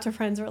give it out to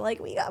friends. We're like,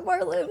 we got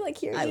more lube. Like,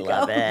 here you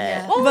love go.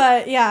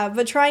 it.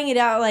 But trying it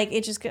out, like,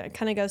 it just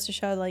kind of goes to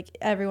show like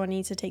everyone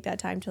needs to take that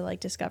time to like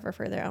discover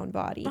for their own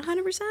body.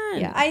 100%.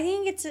 Yeah. I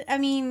think it's. I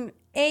mean,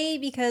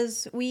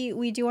 because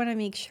we do want to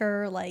make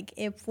sure like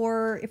if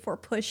we're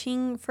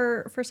pushing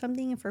for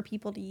something and for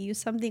people to use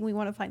something, we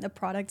want to find the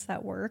products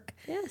that work.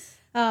 Yes.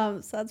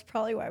 So that's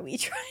probably why we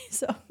try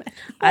so many.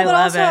 I but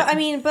love also, it. I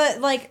mean,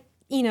 but like,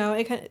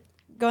 it kind of,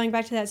 going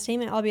back to that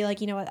statement, I'll be like,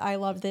 you know what, I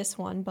love this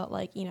one, but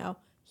like,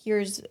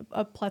 here's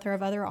a plethora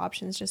of other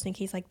options just in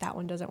case like that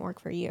one doesn't work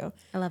for you.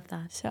 I love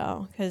that.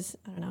 So, because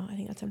I don't know, I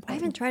think that's I important.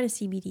 haven't tried a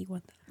CBD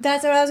one.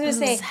 That's what I was gonna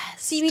say.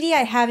 CBD,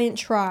 I haven't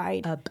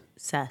tried.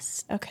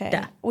 Obsessed. Okay.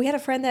 Duh. We had a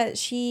friend that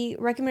she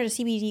recommended a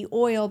CBD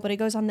oil, but it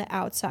goes on the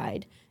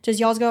outside. Does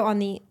y'all's go on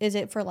the? Is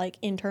it for like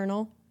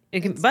internal?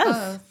 It can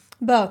both.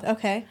 Both.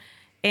 Okay.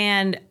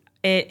 And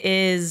it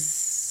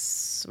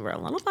is, we're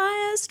a little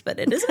biased, but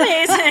it is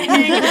amazing.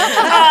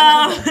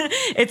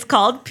 It's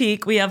called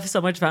Peak. We have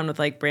so much fun with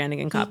like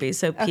branding and copy.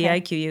 So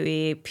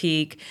PIQUE,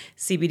 Peak,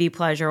 CBD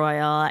pleasure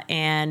oil.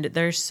 And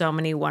there's so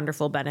many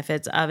wonderful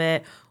benefits of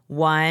it.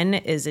 One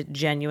is it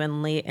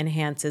genuinely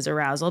enhances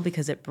arousal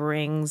because it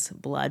brings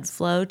blood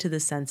flow to the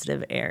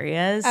sensitive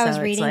areas. I was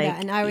So it's reading like,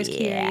 that, and I was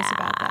curious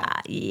about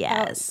that.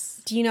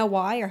 Yes. Do you know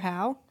why or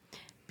how?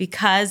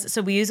 Because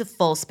we use a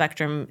full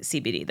spectrum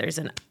CBD. There's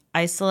an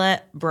isolate,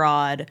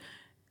 broad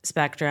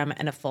spectrum,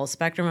 and a full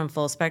spectrum. And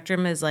full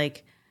spectrum is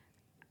like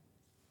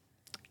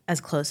as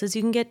close as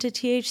you can get to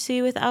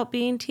THC without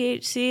being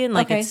THC, and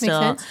like Okay, it's makes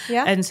still. sense.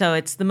 Yeah. And so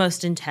it's the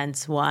most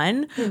intense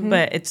one,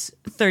 but it's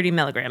 30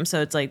 milligrams.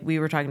 So it's like we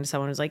were talking to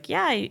someone who's like,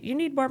 "Yeah, you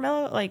need more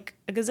like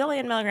a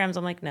gazillion milligrams."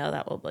 I'm like, "No,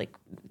 that will like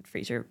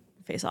freeze your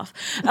face off."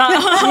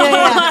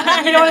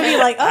 Yeah. You don't want to be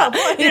like, oh,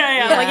 boy.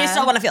 Yeah. Like you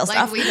still want to feel Like,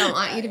 stuff. we don't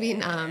want you to be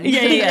numb.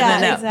 Yeah.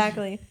 No.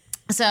 Exactly.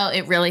 So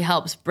it really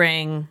helps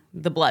bring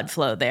the blood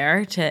flow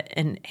there to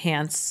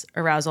enhance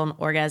arousal and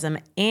orgasm.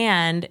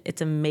 And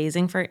it's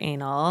amazing for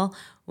anal,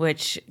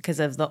 which because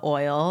of the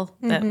oil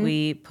that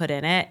we put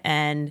in it.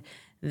 And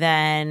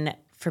then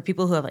for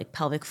people who have like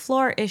pelvic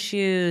floor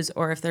issues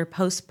or if they're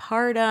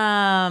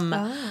postpartum,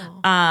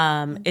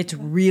 it's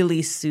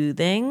really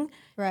soothing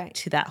Right.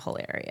 to that whole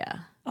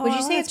area. Would you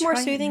I say wanna it's more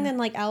try soothing that. than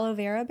like aloe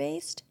vera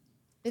based?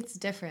 It's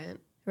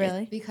different.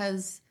 Really?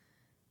 Because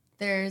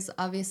there's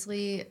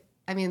obviously,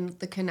 I mean,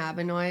 the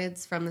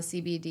cannabinoids from the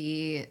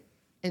CBD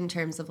in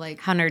terms of like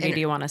How nerdy do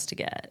you want us to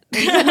get?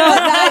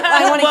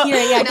 I want to hear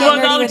it. Yeah, get We'll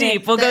nerdy go with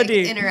deep. it. We'll go like,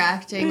 deep.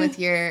 interacting with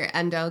your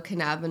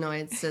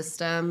endocannabinoid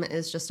system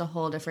is just a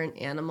whole different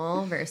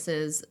animal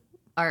versus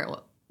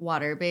our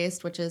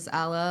water-based, which is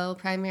aloe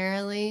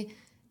primarily.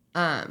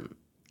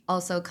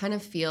 Also kind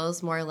of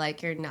feels more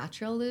like your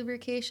natural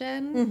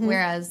lubrication,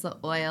 whereas the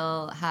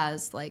oil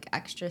has like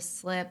extra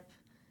slip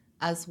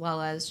as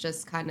well as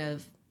just kind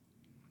of,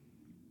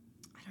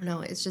 I don't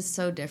know, it's just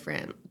so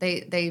different.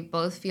 They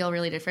both feel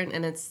really different,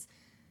 and it's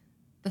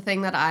the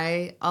thing that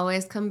I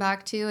always come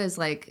back to is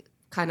like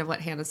kind of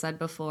what Hannah said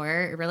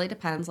before. It really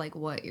depends like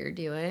what you're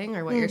doing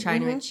or what you're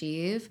trying to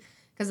achieve.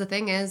 Because the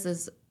thing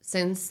is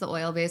since the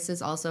oil base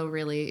is also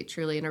really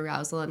truly an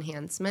arousal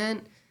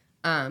enhancement,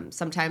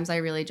 sometimes I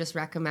really just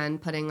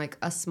recommend putting like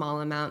a small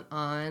amount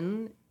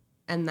on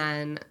and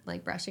then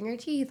like brushing your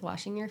teeth,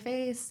 washing your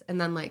face, and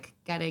then like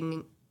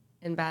getting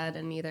in bed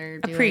and either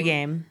doing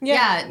pregame.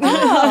 Yeah.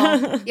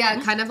 Oh.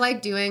 Yeah, kind of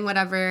like doing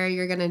whatever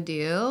you're going to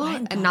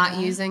do and not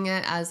using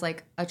it as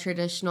like a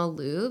traditional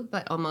lube,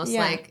 but almost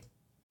like.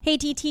 Hey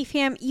TT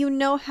fam, you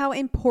know how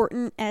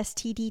important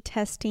STD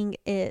testing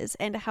is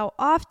and how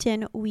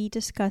often we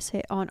discuss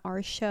it on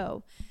our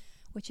show,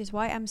 which is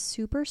why I'm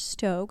super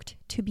stoked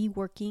to be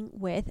working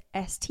with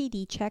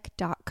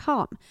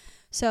stdcheck.com.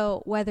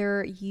 So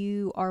whether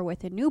you are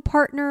with a new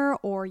partner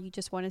or you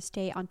just want to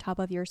stay on top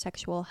of your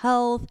sexual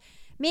health,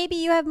 maybe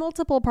you have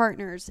multiple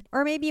partners,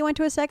 or maybe you went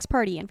to a sex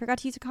party and forgot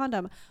to use a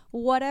condom.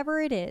 Whatever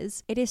it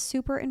is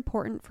super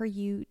important for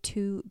you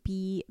to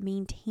be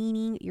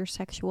maintaining your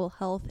sexual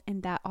health,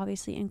 and that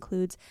obviously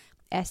includes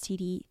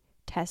STD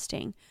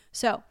testing.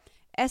 So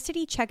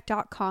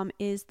STDcheck.com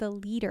is the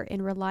leader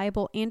in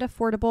reliable and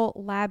affordable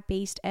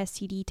lab-based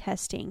STD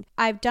testing.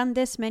 I've done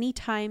this many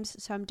times,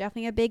 so I'm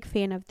definitely a big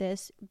fan of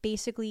this.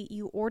 Basically,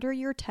 you order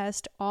your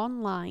test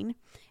online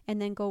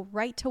and then go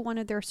right to one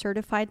of their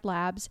certified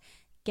labs,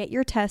 get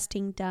your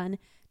testing done.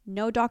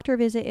 No doctor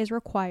visit is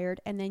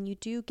required, and then you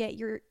do get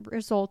your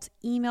results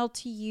emailed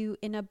to you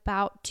in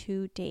about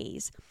 2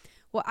 days.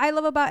 What I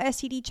love about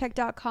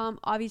STDcheck.com,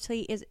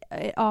 obviously, is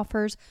it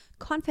offers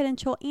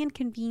confidential and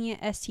convenient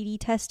STD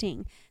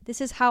testing. This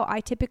is how I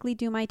typically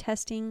do my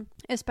testing,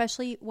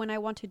 especially when I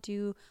want to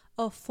do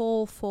a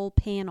full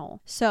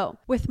panel. So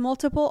with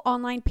multiple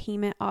online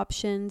payment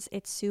options,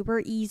 it's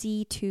super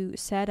easy to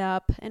set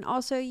up, and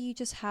also you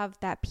just have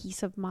that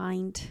peace of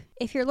mind.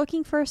 If you're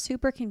looking for a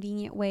super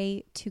convenient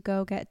way to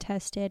go get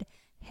tested,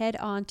 head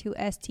on to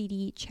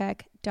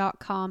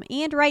stdcheck.com.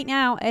 And right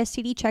now,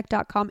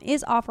 stdcheck.com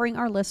is offering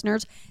our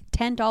listeners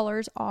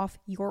 $10 off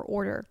your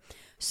order.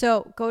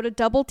 So go to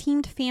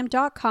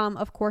doubleteamedfam.com.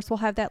 Of course, we'll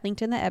have that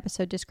linked in the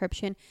episode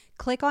description.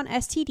 Click on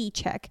STD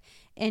Check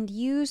and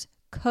use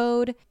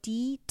code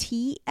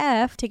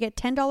DTF to get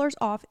 $10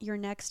 off your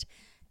next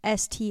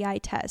STI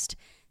test.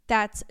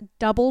 That's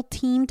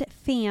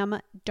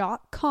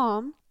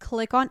doubleteamedfam.com.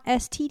 Click on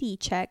STD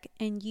Check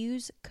and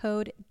use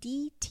code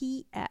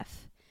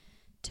DTF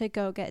to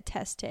go get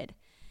tested.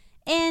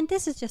 And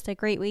this is just a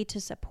great way to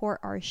support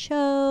our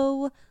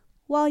show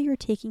while you're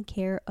taking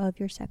care of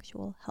your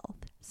sexual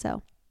health.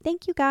 So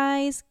thank you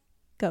guys.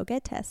 Go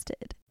get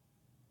tested.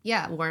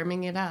 Yeah,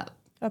 warming it up.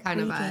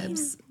 Kind of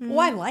vibes. Oh,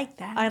 I like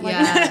that. I like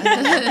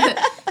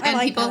Yeah. And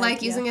like people that like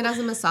idea. using it as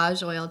a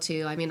massage oil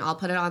too. I mean, I'll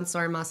put it on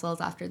sore muscles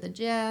after the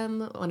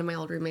gym. One of my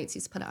old roommates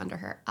used to put it under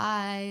her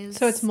eyes.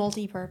 So it's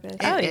multi-purpose.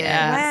 Oh It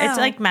yeah, Wow. it's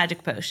like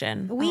magic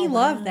potion. We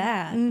love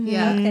that.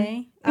 Yeah.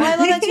 Okay. I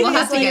love that too. We'll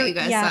have because, to like, get you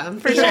guys yeah, some.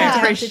 For We sure,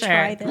 have for to sure.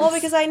 try this. Well,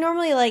 because I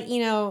normally like,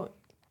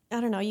 I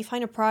don't know, you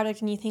find a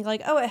product and you think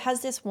like, oh, it has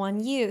this one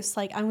use.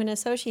 Like I'm going to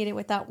associate it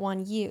with that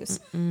one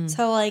use.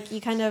 So like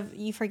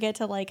you forget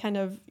to like kind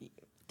of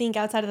think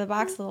outside of the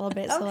box a little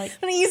bit. So like,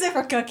 I'm gonna use it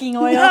for cooking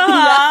oil.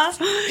 Yeah,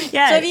 so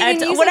if you can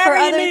use it for whatever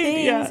you other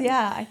need, things,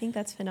 yeah, I think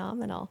that's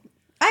phenomenal.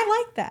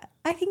 I like that.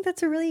 I think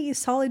that's a really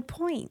solid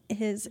point.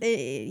 It's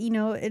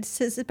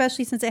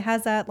especially since it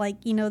has that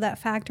that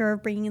factor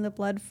of bringing in the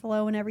blood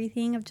flow and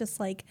everything, of just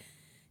like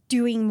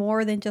doing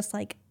more than just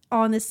like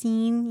on the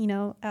scene,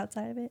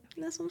 outside of it.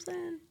 That's what I'm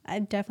saying.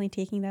 I'm definitely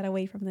taking that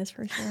away from this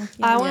for sure.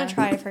 I want to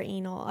try it for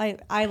anal.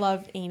 I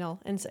love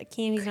anal, and so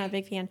Cammy's not a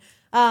big fan,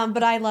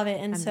 but I love it,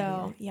 and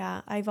so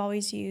yeah, I've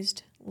always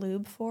used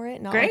lube for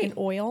it, not like Great. an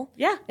oil.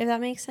 Yeah. If that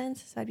makes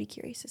sense. So I'd be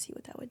curious to see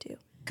what that would do.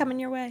 Coming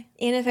your way.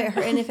 And if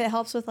it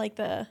helps with like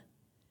does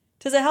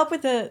it help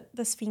with the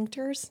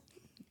sphincters?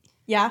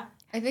 Yeah.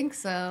 I think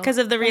so. Because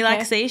of the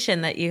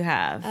relaxation that you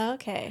have.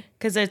 Okay.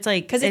 Because it's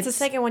like Because it's the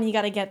second one you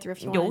got to get through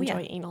if you want to yeah.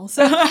 enjoy anal.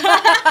 So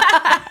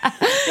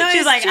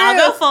She's like, I'll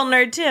go full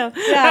nerd too.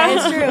 yeah,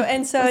 it's true.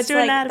 And so Let's it's do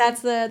like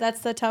anatomy.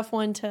 that's the tough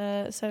one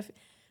to so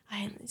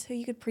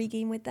you could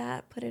pregame with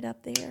that, put it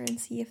up there, and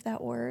see if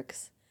that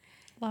works.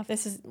 Love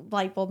this is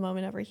light bulb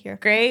moment over here.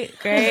 Great.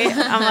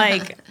 I'm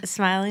like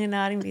smiling and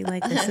nodding, being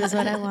like, this is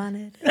what I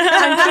wanted.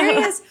 I'm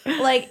curious,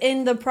 like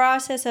in the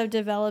process of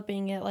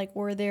developing it, like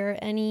were there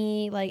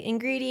any like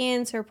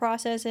ingredients or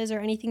processes or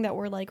anything that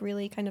were like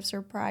really kind of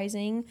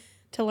surprising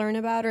to learn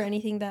about, or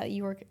anything that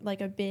you were like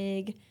a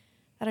big,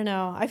 I don't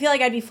know. I feel like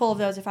I'd be full of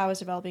those if I was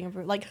developing a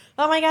like,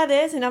 oh my god,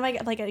 this, and oh my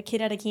god, like a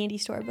kid at a candy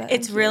store. But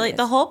It's I'm really, the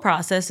curious. whole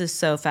process is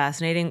so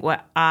fascinating.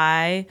 What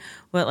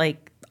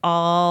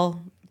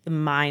all the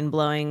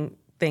mind-blowing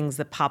things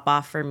that pop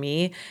off for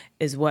me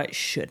is what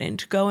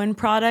shouldn't go in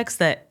products,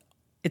 that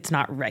it's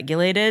not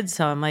regulated.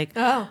 So I'm like,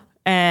 Oh.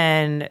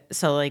 And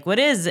so like what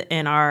is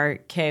in our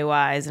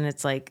KYs, and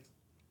it's like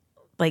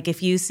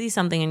if you see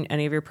something in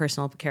any of your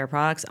personal care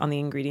products on the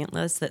ingredient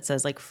list that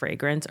says like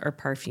fragrance or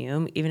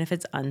perfume, even if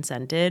it's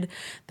unscented,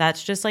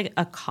 that's just like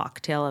a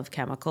cocktail of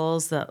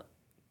chemicals that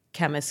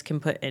chemists can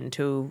put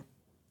into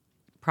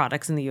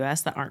products in the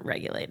US that aren't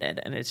regulated,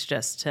 and it's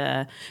just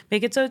to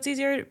make it so it's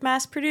easier to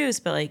mass produce,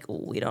 but like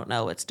we don't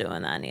know what's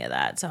doing any of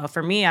that. So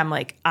for me,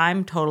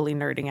 I'm totally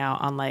nerding out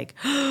on like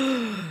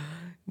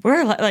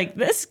we're like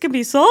this can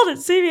be sold at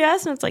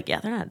CVS, and it's like,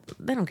 yeah,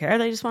 they don't care,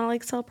 they just want to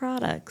like sell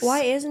products.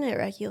 Why isn't it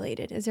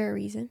regulated? Is there a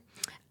reason?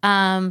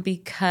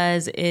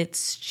 Because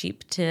it's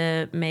cheap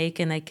to make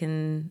and they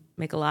can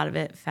make a lot of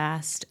it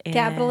fast. And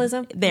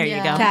Capitalism? There you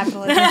go.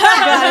 Capitalism.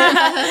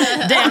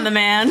 Damn the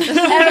man.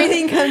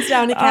 Everything comes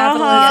down to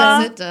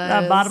capitalism. Yes, it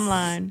does. The bottom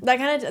line.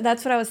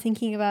 That's what I was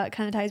thinking about. It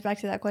kind of ties back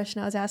to that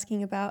question I was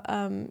asking about,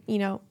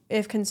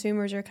 if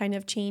consumers are kind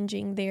of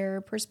changing their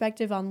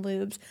perspective on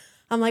lubes.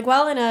 I'm like,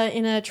 well,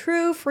 in a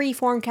true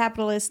free-form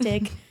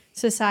capitalistic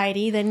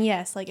society, then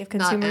yes, like if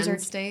consumers Not are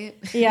end state.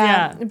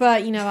 yeah,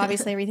 but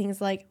obviously everything's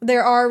like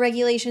there are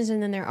regulations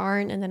and then there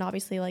aren't, and then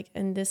obviously like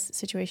in this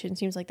situation it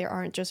seems like there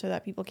aren't, just so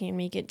that people can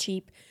make it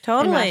cheap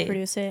and mass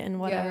produce it and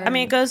whatever. Yeah. I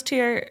mean, it goes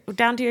to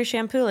down to your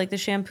shampoo. Like the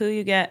shampoo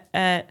you get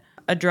at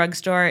a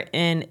drugstore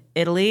in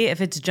Italy, if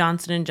it's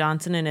Johnson &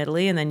 Johnson in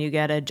Italy and then you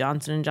get a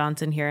Johnson &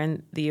 Johnson here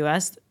in the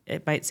US,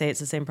 it might say it's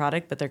the same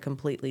product, but they're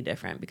completely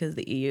different because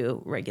the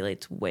EU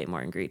regulates way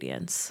more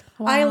ingredients.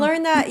 Wow. I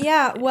learned that,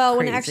 yeah. Well,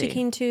 when it actually Crazy.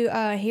 came to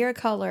hair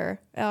color,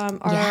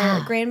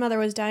 our grandmother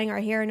was dyeing our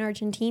hair in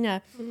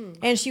Argentina,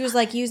 and she was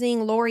like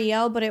using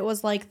L'Oreal, but it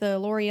was like the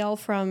L'Oreal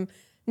from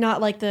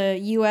not like the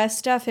U.S.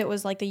 stuff. It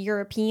was like the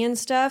European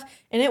stuff,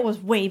 and it was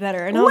way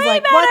better. And I was Way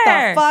like, better. what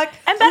the fuck?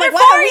 And I'm better like,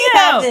 why for don't we you.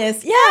 have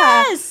this? Yeah.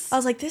 Yes. I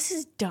was like, this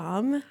is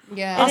dumb.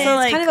 Yeah. And Also,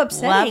 it's kind of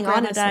upsetting, love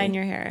honestly. dyeing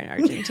your hair in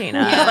Argentina.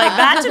 Like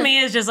that to me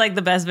is just like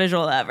the best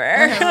visual ever.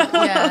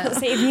 Yeah.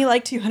 Saved me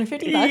like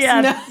 $250.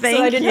 Yeah, so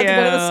thank I didn't have to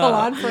go to the you.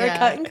 salon for a Yeah.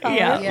 cut and color.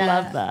 Yeah.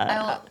 Love that.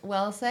 I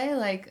will say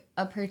like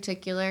a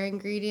particular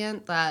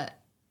ingredient that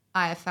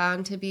I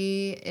found to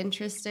be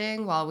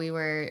interesting while we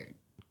were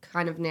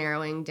kind of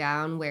narrowing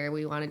down where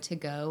we wanted to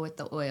go with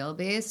the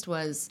oil-based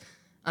was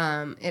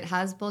it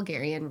has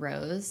Bulgarian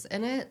rose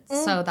in it.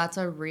 So that's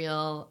a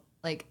real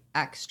like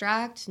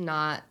extract,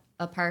 not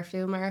a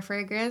perfume or a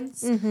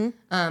fragrance.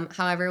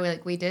 However,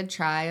 we did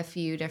try a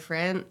few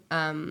different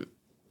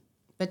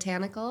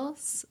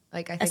botanicals.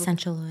 Like I think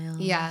Essential oil.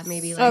 yeah,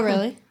 maybe like Oh,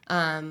 really?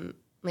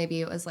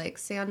 maybe it was like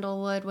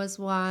sandalwood was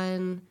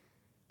one,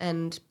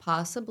 and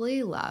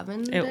possibly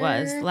lavender. It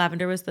was.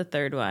 Lavender was the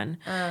third one.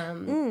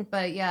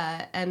 But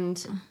yeah, and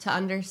to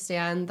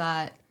understand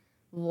that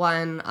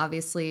one,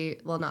 obviously,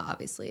 well, not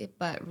obviously,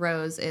 but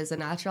rose is a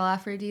natural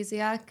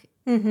aphrodisiac.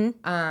 Oh,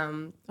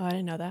 I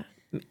didn't know that.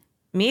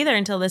 Me either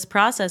until this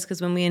process,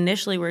 because when we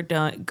initially were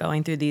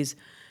going through these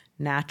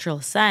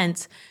natural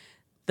scents,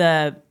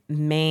 the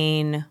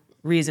main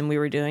reason we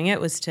were doing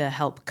it was to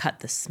help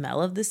cut the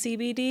smell of the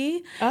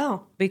CBD.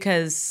 Oh.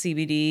 Because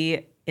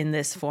CBD in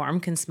this form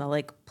can smell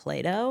like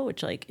Play-Doh,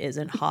 which like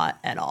isn't hot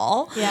at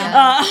all.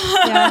 Yeah.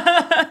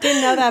 Yeah.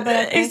 Didn't know that,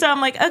 but okay. So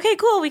I'm like, okay,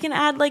 cool. We can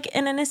add like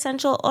an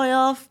essential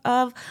oil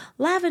of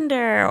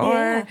lavender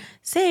or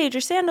sage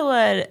or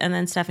sandalwood. And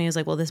then Stephanie was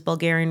like, well, this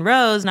Bulgarian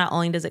rose, not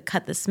only does it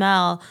cut the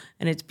smell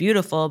and it's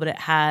beautiful, but it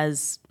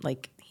has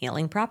like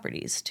healing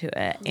properties to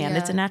it. And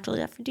it's a natural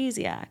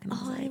aphrodisiac. And I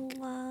was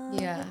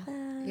like, Yeah.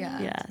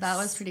 Yeah. Yes. That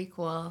was pretty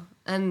cool.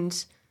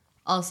 And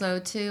also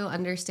to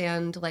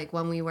understand, like,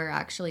 when we were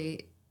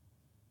actually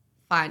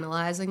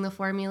finalizing the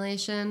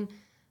formulation,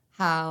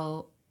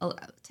 how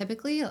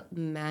typically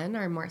men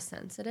are more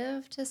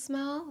sensitive to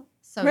smell.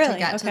 So Really? to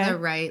get Okay. to the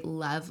right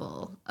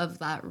level of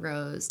that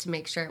rose, to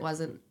make sure it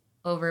wasn't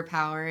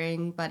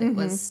overpowering, but it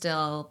was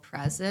still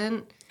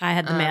present. I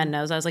had the man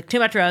nose. I was like, too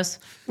much rose.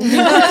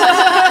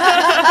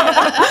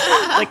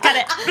 Like, cut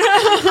it.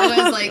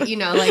 It was like,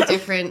 like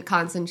different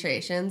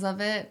concentrations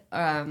of it,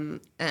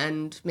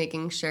 and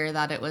making sure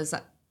that it was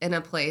in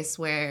a place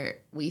where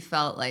we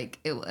felt like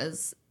it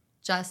was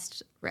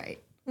just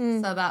right.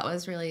 So that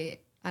was really,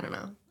 I don't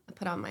know, I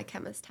put on my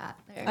chemist hat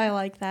there. I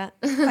like that.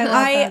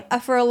 I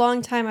for a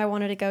long time I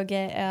wanted to go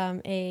get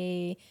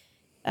a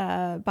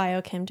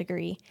biochem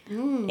degree,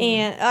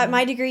 and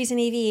my degree's in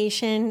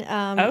aviation.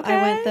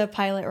 I went the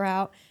pilot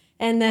route,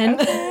 and then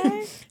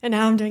and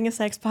now I'm doing a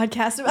sex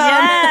podcast.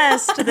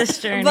 Yes, to this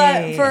journey.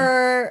 But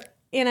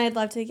I'd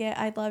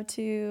love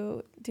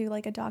to do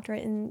like a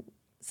doctorate in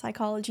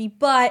psychology,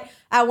 but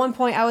at one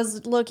point I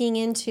was looking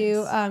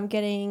into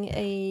getting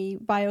a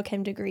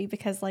biochem degree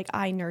because like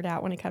I nerd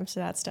out when it comes to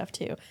that stuff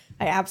too.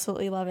 I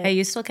absolutely love it. Hey,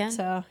 you still can.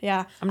 So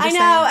yeah, I'm I just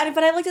know,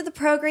 but I looked at the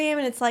program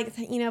and it's like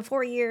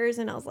 4 years,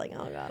 and I was like,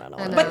 oh god, I don't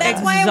know. know. But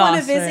that's why I want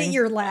to Exhausting. visit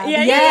your lab.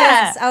 Yeah,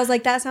 Yes, I was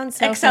like, that sounds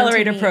so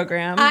Accelerator fun to me.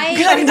 program. I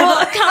Come to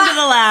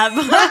the lab.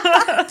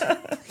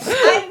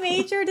 I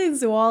majored in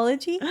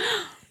zoology,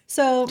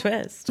 so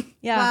Twist.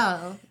 yeah,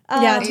 Wow.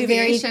 yeah, two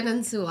Aviation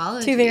and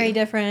zoology. very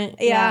different.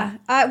 Yeah,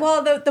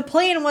 well, the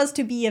plan was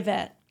to be a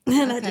vet,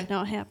 and that did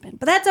not happen.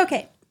 But that's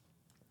okay.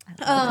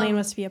 The plan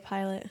was to be a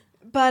pilot.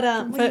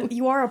 But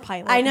You are a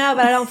pilot. I know,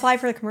 but I don't fly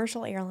for the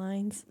commercial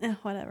airlines.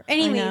 Whatever. I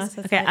know, Anyways, so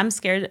it's Okay, like- I'm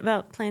scared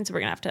about planes, so we're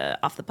gonna have to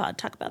off the pod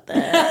talk about this.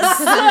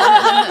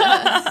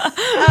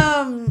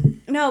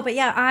 No, but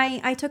yeah,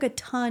 I took a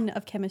ton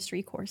of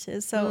chemistry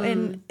courses. So,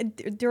 and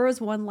there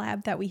was one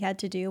lab that we had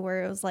to do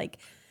where it was like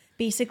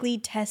basically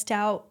test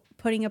out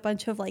putting a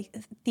bunch of like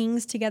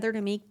things together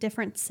to make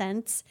different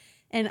scents.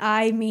 And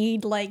I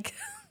made like,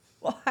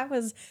 well, I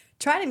was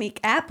trying to make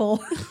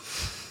apple.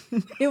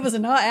 It was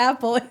not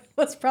apple. It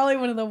was probably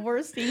one of the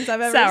worst things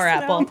I've ever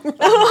Sour smelled. apple.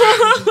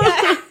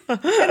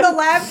 And the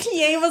lab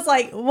TA was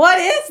like, "What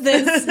is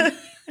this?"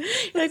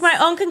 Like my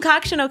own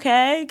concoction,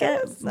 okay?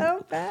 It was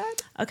so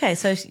bad. Okay,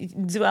 so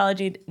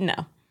zoology, no.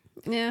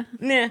 Yeah.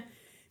 Nah.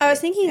 I was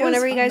thinking It was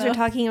whenever you fun, guys though. are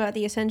talking about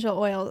the essential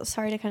oil,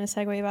 sorry to kind of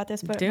segue about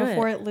this, but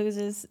before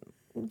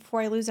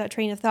I lose that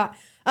train of thought.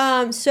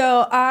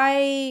 So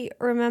I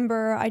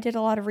remember I did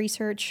a lot of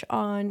research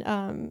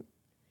on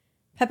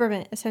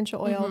peppermint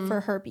essential oil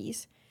for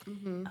herpes.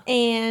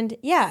 And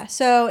yeah,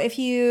 so if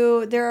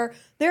you there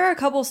are a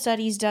couple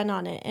studies done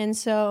on it, and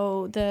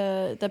so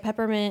the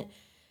peppermint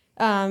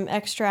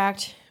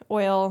extract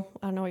oil,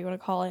 I don't know what you want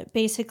to call it,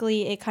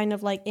 basically it kind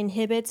of like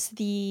inhibits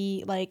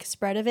the like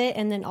spread of it,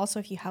 and then also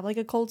if you have like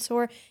a cold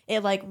sore,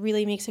 it like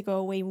really makes it go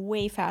away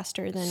way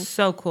faster than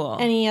So cool.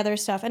 any other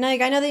stuff. And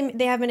like I know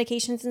they have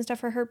medications and stuff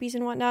for herpes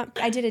and whatnot.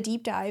 I did a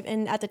deep dive,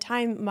 and at the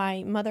time my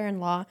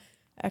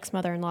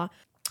ex-mother-in-law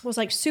was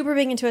like super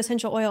big into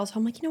essential oils. So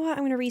I'm like, you know what? I'm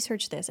going to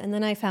research this. And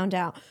then I found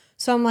out.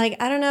 So I'm like,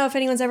 I don't know if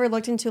anyone's ever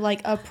looked into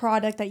like a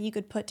product that you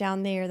could put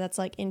down there that's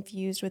like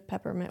infused with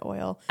peppermint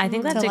oil. I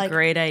think that's to, a like,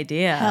 great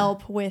idea.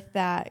 help with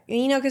that.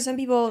 You know, because some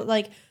people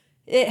like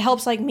it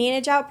helps like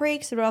manage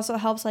outbreaks. It also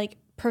helps like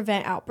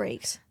prevent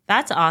outbreaks.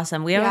 That's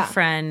awesome. We have Yeah. a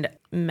friend,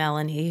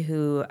 Melanie,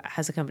 who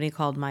has a company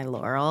called My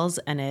Laurels,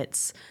 and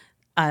it's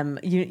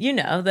you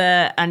know,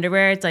 the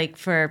underwear, it's like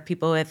for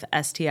people with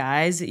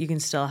STIs, you can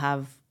still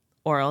have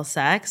oral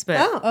sex,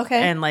 but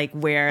okay. and like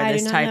wear I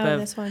this do not type know of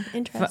this one.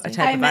 Interesting.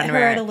 type I of met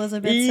underwear. her at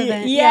Elizabeth's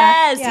event.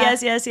 Yes,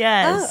 Yeah.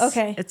 yes. Oh,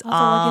 okay. It's I'll have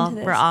to all look into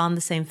this. we're all in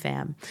the same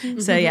fam.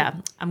 So yeah,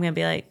 I'm gonna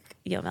be like,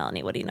 yo,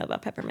 Melanie, what do you know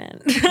about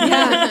peppermint?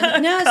 Yeah.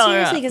 No, Call her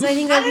seriously, up. because I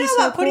think I that'd don't be know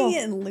so about putting cool.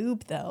 it in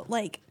lube though,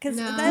 like because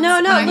No, No,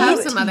 but I have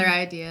lube- some other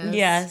ideas.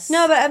 Yes.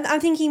 No, but I'm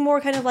thinking more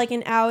kind of like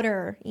an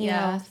outer, you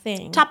Yeah. know,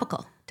 thing.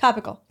 Topical.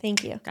 Topical.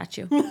 Thank you. Got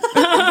you.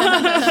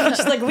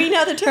 Just like we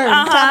know the term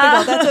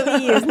topical. That's what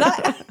we use.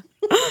 Not,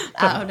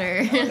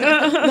 Outer.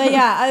 but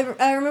yeah,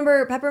 I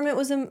remember peppermint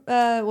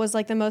was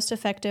like the most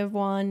effective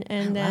one,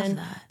 and then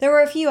that. there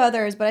were a few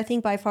others, but I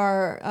think by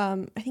far,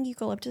 I think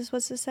eucalyptus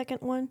was the second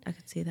one I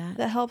could see that.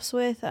 that helps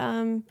with. I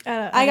don't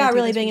got do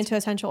really this big into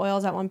essential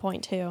oils at one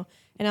point too,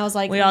 and I was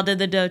like, We all did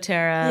the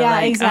doTERRA. Yeah,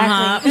 like,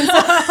 exactly.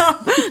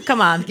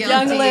 Come on. Guilty.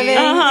 young living.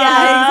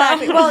 Yeah,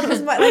 exactly. Well,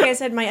 because like I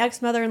said, my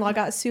ex-mother-in-law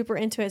got super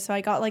into it, so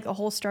I got like a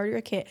whole starter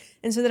kit,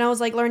 and so then I was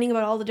like learning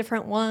about all the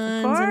different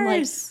ones and like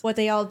course. what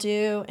they all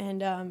do,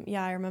 and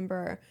yeah, I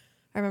remember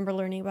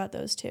learning about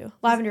those too.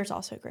 Lavender is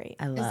also great.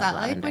 I love Is that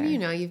lavender. like when you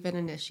know you've been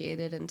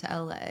initiated into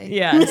LA?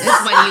 Yes.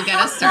 Is when you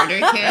get a starter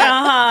kit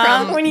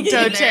from When you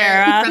get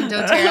doTERRA. From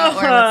doTERRA, or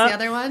what's the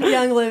other one?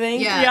 Young living.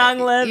 Yeah, Young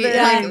living.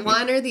 Like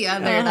one or the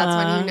other. That's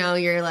when you know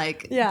you're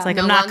like. Yeah. It's like,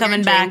 no I'm not longer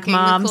coming back, drinking the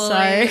Mom, Kool-Aid.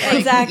 sorry. Like,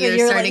 Exactly, You're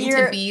you're like- starting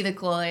you're- to be the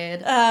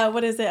Kool-Aid.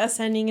 What is it?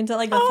 Ascending into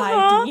like the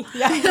 5D.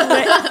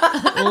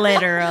 Yeah.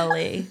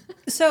 Literally.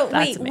 So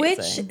That's wait,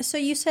 amazing. which? So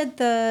you said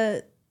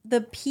the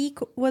peak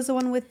was the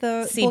one with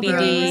the Bulgarian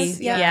CBD.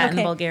 rose? Yeah, and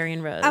the okay.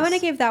 Bulgarian rose. I want to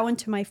give that one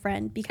to my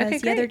friend because Okay,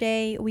 the other great.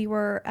 day we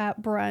were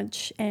at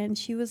brunch and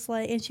she was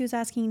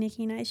asking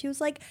Nikki and I, she was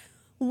like,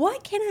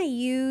 what can I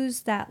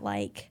use that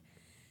like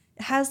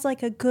has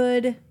like a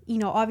good, you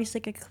know, obviously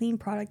like a clean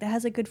product that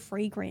has a good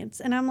fragrance?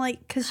 And I'm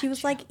like, because she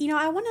was like, you know,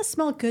 I want to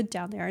smell good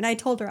down there. And I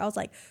told her, I was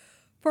like,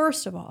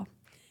 first of all,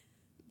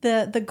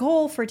 the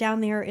goal for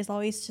down there is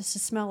always just to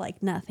smell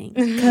like nothing.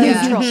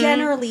 Yeah. Neutral.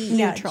 Generally,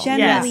 Neutral.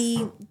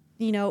 Generally,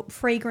 you know,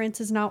 fragrance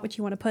is not what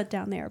you want to put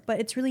down there. But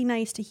it's really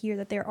nice to hear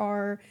that there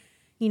are,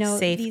 you know,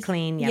 Safe, these-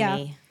 clean, yeah.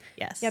 yummy.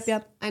 Yes.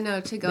 Yep. I know.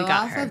 To go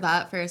got off her. of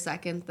that for a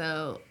second,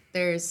 though,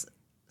 there's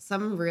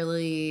some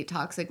really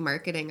toxic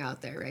marketing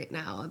out there right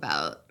now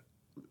about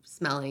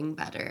smelling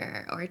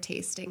better or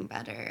tasting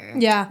better.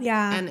 Yeah.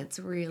 Yeah. And it's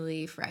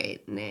really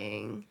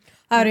frightening.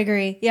 I would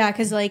agree. Yeah,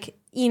 because like,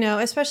 you know,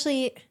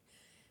 especially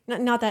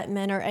not that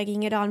men are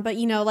egging it on, but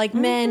you know, like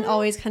men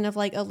always kind of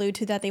like allude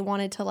to that they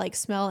wanted to like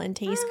smell and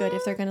taste good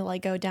if they're gonna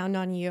like go down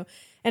on you.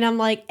 And I'm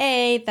like,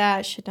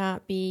 that should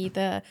not be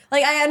the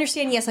like. I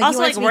understand, yes, like Also,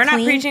 you want like, it to be we're not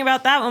clean. preaching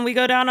about that when we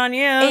go down on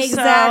you.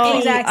 Exactly, so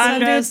exactly. I'm Some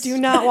dudes just- do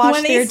not wash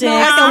When they their dicks. smell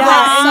like a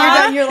Yeah, rock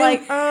and you're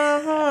like,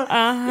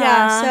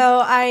 yeah.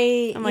 So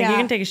I'm like, yeah. you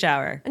can take a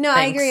shower. No, Thanks.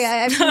 I agree.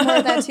 I've seen more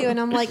of that too, and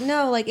I'm like,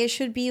 no, like it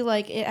should be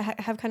like it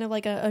have kind of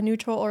like a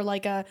neutral or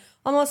like a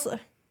almost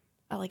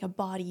like a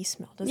body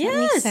smell. Does that make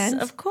Yes,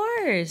 sense? of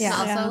course. Yeah. It's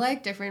also Yeah.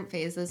 like different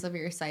phases of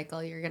your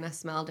cycle, you're going to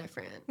smell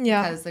different.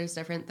 Yeah. Because there's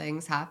different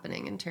things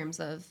happening in terms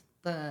of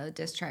the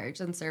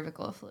discharge and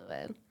cervical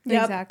fluid.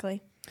 Yep.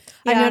 Exactly.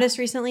 Yeah. I've noticed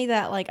recently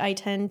that like I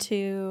tend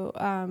to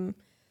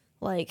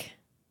like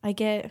I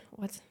get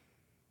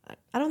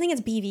I don't think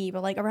it's BV,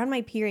 but like around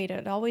my period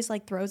it always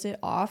like throws it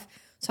off.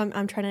 So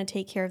I'm trying to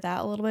take care of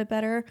that a little bit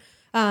better.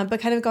 But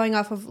kind of going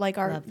off of like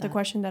the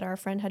question that our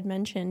friend had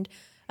mentioned,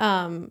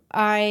 Good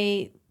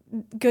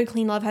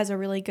Clean Love has a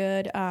really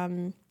good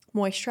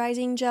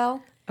moisturizing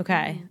gel.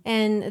 Okay.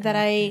 And that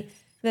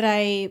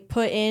I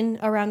put in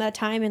around that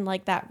time, and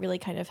like that really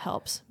kind of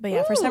helps. But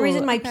yeah, for some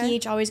reason my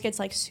pH always gets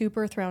like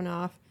super thrown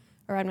off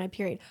around my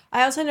period.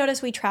 I also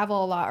notice we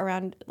travel a lot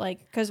around, like,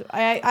 because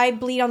I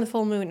bleed on the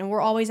full moon, and we're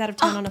always out of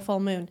town on a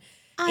full moon.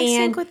 I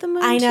sync with the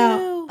moon I know.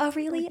 too. Oh,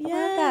 really?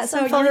 Yes, I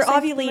love that. So I'm you're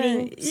fully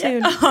ovulating synced.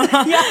 soon.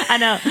 I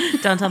know.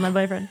 Don't tell my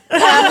boyfriend.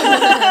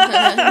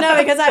 No,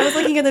 because I was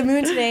looking at the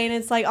moon today, and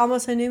it's like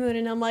almost a new moon,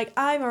 and I'm like,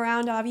 I'm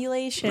around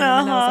ovulation.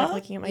 And I was like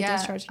looking at my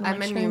discharge. And I'm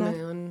like, a new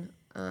moon.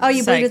 Oh,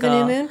 you bleed with the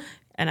new moon?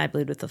 And I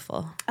bleed with the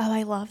full. Oh,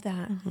 I love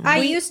that. I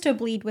used to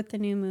bleed with the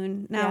new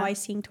moon. Now Yeah. I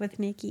synced with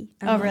Nikki.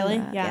 Oh, really?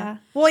 Yeah.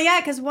 Well,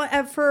 yeah, because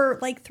for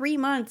like 3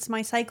 months,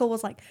 my cycle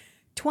was like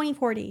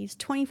 24 days,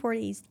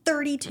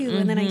 32,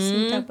 and then I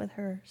synced up with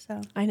her.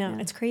 So I know.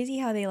 It's crazy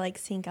how they like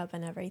sync up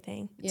and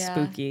everything. Yeah.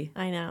 Spooky.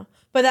 I know.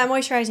 But that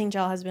moisturizing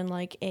gel has been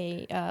like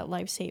a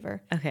lifesaver.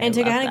 Okay, And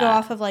to love kind of go that.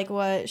 off of like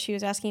what she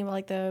was asking about,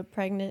 like the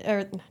pregnant, or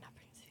not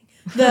pregnancy,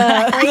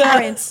 the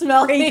fragrance,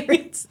 smell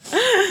fragrance,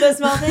 the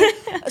smell thing.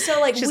 So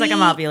like She's like, I'm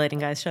ovulating,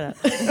 guys. Shut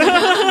up.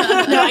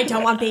 No, I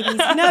don't want babies.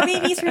 No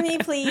babies for me,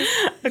 please.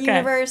 Okay.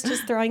 Universe,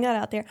 just throwing that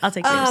out there. I'll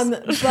take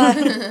yours.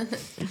 But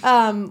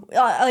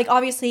like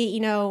obviously, you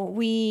know,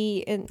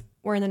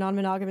 we're in the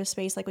non-monogamous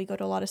space. Like we go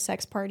to a lot of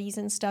sex parties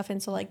and stuff,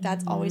 and so like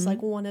that's always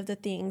like one of the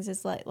things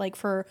is like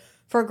for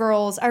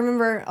girls. I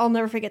remember, I'll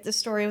never forget this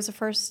story. It was the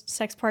first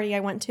sex party I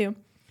went to,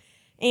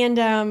 and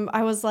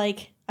I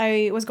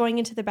was going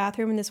into the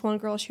bathroom, and this one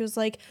girl, she was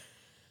like,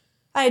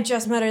 I had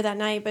just met her that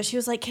night, but she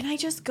was like, can I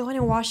just go in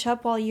and wash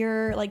up while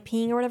you're like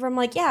peeing or whatever? I'm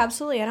like, yeah,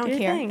 absolutely. I don't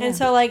care. And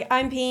so like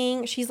I'm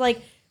peeing. She's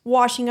like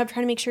washing up,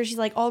 trying to make sure she's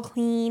like all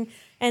clean.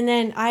 And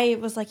then I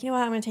was like, you know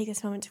what? I'm going to take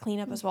this moment to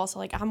clean up as well. So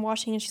like I'm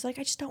washing, and she's like,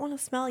 I just don't want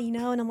to smell, you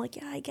know? And I'm like,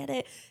 yeah, I get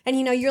it. And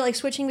you know, you're like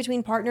switching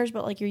between partners,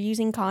 but like you're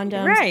using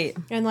condoms. Right.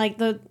 And like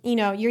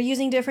you're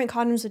using different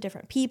condoms with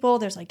different people.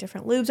 There's like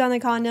different lubes on the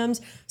condoms.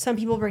 Some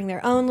people bring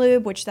their own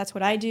lube, which that's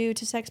what I do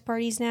to sex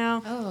parties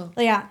now. Oh.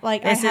 Yeah.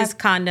 Like This is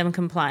condom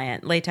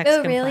compliant, latex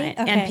Oh, really? compliant,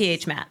 Okay. and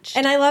pH match.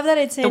 And I love that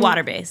it's in the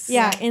water base.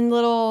 Yeah, in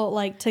little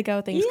like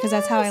to-go things, because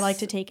that's how I like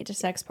to take it to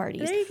sex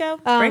parties. There you go.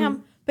 Bring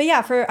them. But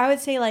yeah, I would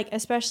say like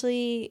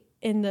especially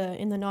in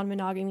the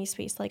non-monogamy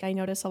space, like I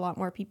notice a lot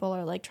more people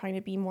are like trying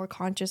to be more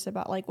conscious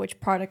about like which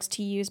products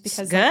to use,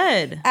 because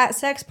Good. Like, at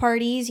sex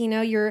parties, you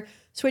know, you're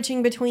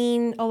switching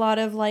between a lot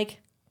of like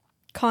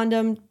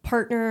condom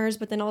partners,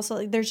 but then also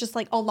like, there's just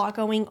like a lot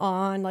going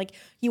on. Like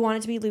you want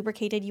it to be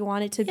lubricated, you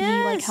want it to be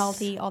like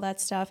healthy, all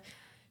that stuff.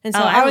 And so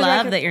I was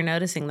love that you're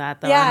noticing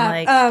that though.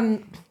 Yeah, I'm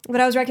like,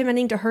 but I was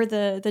recommending to her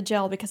the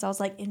gel, because I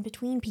was like, in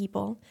between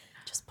people,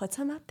 just put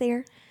some up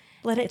there,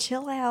 let it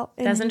chill out.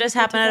 And doesn't just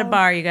good happen to at a go.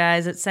 bar, you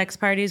guys. At sex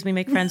parties, we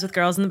make friends with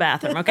girls in the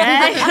bathroom, okay?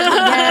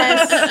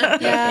 Yes,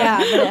 yeah,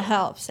 but it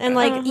helps. And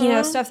like you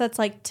know, stuff that's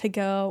like to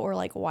go or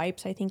like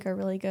wipes, I think are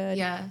really good.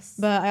 Yes.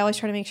 But I always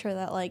try to make sure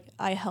that like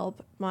I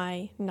help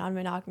my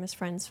non-monogamous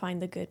friends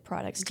find the good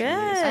products to use.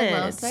 I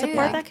will Good. say,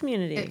 Support that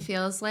community. It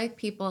feels like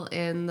people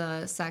in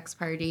the sex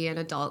party and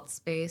adult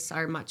space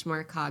are much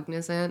more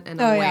cognizant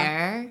and Oh, yeah.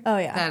 aware Oh,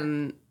 yeah.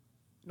 than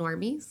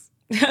normies.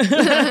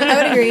 I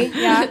would agree.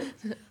 Yeah.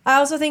 I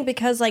also think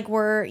because like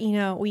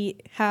we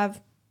have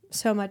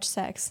so much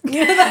sex.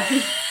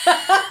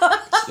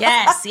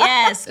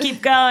 Yes.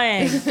 Keep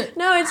going.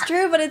 No, it's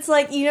true, but it's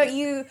like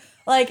you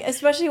like,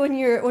 especially when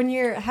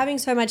you're having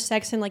so much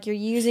sex and like you're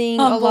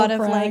using a lot of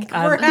like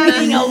we're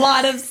having a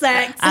lot of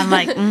sex. I'm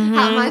like,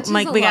 How much I'm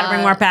like, is a we gotta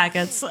bring lot? more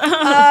packets.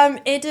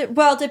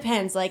 It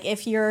depends. Like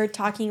if you're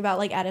talking about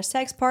like at a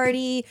sex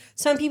party,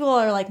 some people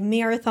are like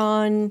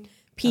marathon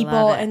people,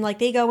 love it. and like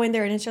they go in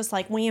there and it's just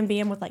like wham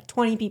bam with like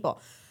 20 people.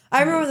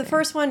 I remember the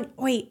first one.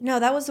 Wait, no,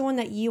 that was the one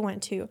that you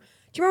went to. Do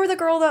you remember the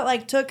girl that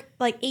like took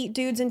like 8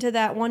 dudes into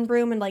that one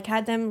room and like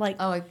had them like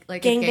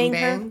Like gang a bang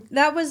gangbang? her?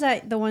 That was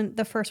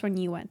the first one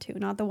you went to,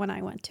 not the one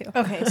I went to.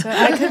 Okay, so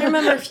I couldn't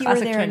remember if you were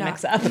Classic there or twin not.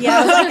 mix-up. Yeah,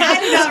 I was like, I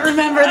do not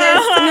remember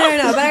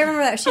this. No, but I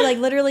remember that she like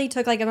literally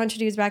took like a bunch of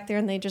dudes back there,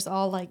 and they just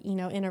all like in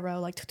a row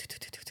like,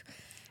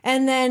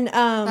 and then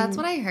That's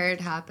what I heard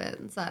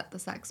happens at the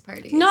sex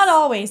parties. not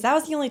always. That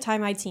was the only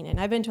time I'd seen it. And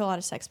I've been to a lot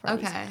of sex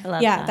parties. Okay. I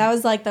love Yeah, that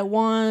was like the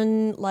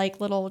one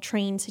like little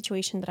train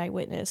situation that I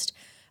witnessed.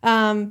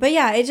 But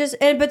yeah,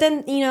 but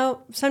then, you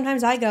know,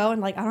 sometimes I go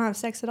and like, I don't have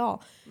sex at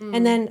all.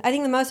 And then I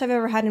think the most I've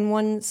ever had in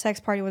one sex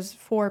party was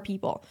 4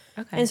 people.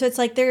 Okay. And so it's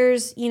like,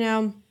 there's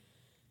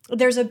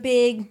a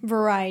big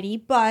variety,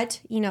 but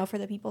you know, for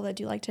the people that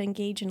do like to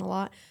engage in a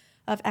lot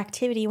of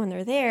activity when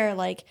they're there,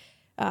 like,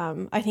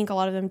 I think a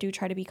lot of them do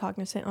try to be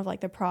cognizant of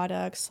like the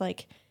products,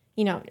 like,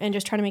 you know, and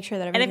just try to make sure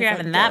that and if you're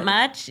having that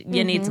much,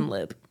 you need some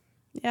lube.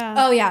 Yeah.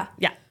 Oh yeah.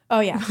 Yeah. Oh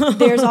yeah.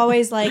 There's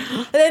always like,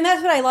 and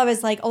that's what I love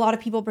is like a lot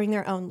of people bring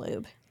their own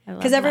lube.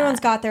 Because everyone's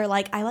got their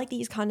like, I like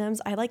these condoms,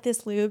 I like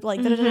this lube,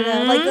 like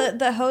like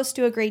the hosts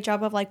do a great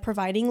job of like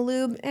providing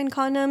lube and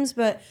condoms,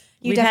 but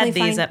We've had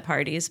these at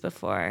parties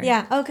before.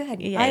 Yeah. Oh, good.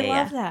 Yeah, I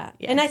love that.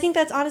 Yes. And I think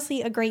that's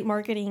honestly a great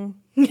marketing.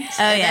 Oh,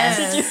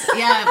 yes.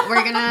 Yeah,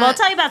 we're going to... We'll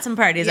tell you about some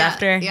parties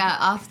after. Yeah,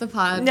 off the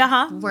pod.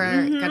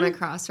 We're going to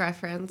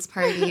cross-reference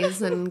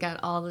parties and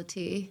get all the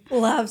tea.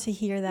 Love to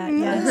hear that,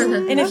 yes.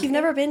 And if you've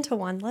never been to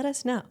one, let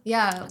us know.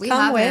 Yeah, we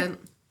Come haven't.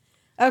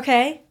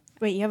 Okay.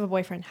 Wait, you have a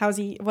boyfriend. How's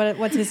he?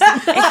 What's his...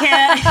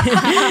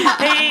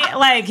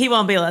 He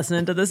won't be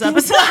listening to this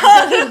episode.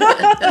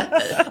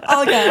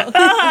 I'll go.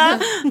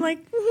 I'm like,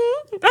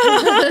 He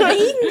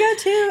can go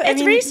too.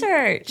 it's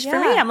research for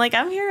me. yeah.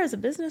 I'm here as a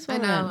businesswoman. I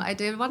know. I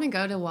did want to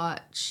go to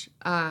watch,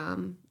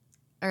 or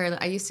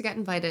I used to get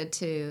invited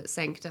to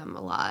Sanctum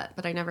a lot,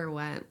 but I never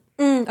went.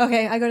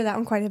 Okay, I go to that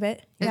one quite a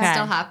bit. It's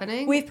still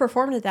happening? We've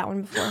performed at that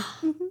one before.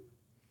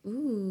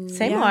 Ooh.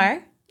 Say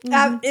more.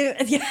 Yeah.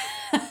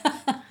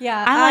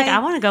 I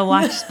want to go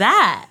watch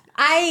that.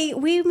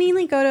 We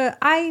mainly go to,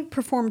 I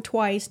performed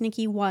twice,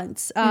 Nikki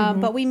once,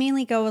 but we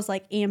mainly go as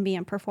like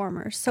ambient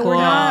performers. So Cool.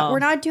 we're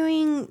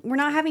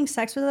not having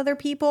sex with other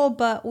people,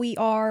 but we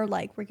are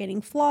like, we're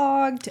getting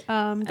flogged.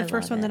 The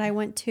first one that I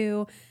went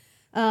to,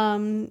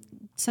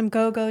 some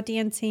go-go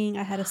dancing.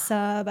 I had a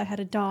sub, I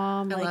had a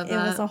dom. It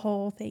was a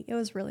whole thing. It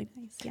was really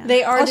nice. Yeah.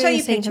 They are I'll show doing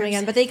you Sanctum pictures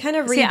again, but they kind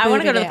of rebooted See, I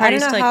want to go to the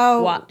parties I don't to know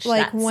how, watch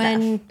like that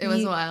when stuff. It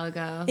was a while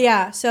ago.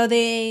 Yeah, so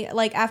they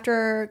like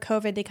after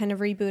COVID, they kind of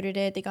rebooted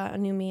it. They got a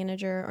new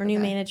manager or new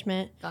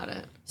management. Got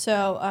it.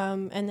 So,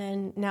 and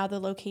then now the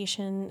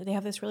location, they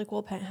have this really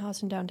cool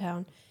penthouse in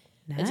downtown.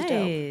 Nice. It's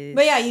dope.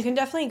 But yeah, you can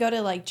definitely go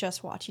to like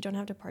just watch. You don't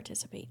have to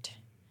participate.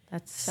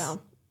 That's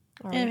So,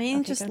 all And I mean,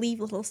 okay, just good. leave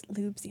little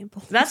lube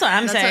samples. That's what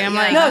I'm saying. I'm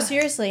like, No,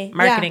 seriously.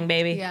 marketing, Yeah.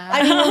 baby. Yeah.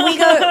 I mean, when we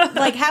go,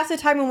 like half the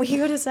time when we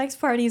go to sex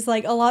parties,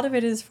 like a lot of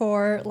it is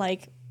for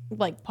like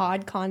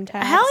pod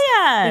contacts. Hell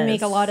yeah. We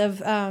make a lot of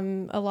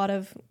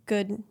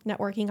good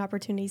networking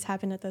opportunities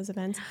happen at those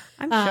events.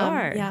 I'm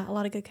sure. Yeah, a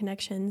lot of good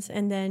connections,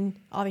 and then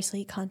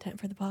obviously content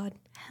for the pod.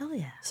 Hell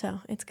yeah.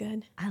 So it's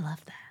good. I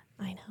love that.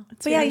 I know.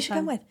 But yeah, really you should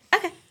come fun. with.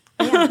 Okay.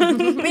 Yeah.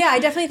 But yeah, I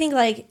definitely think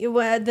like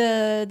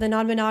the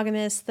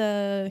non-monogamous,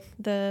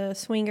 the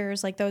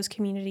swingers, like those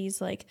communities,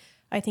 like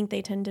I think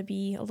they tend to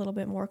be a little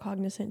bit more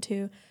cognizant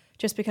too,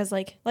 just because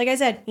like I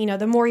said, you know,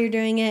 the more you're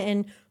doing it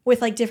and with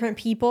like different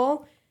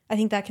people, I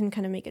think that can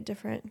kind of make it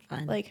different,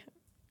 like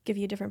give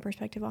you a different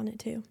perspective on it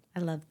too. I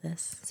love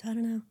this. So I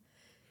don't know.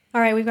 All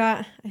right, we've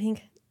got, I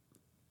think,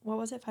 what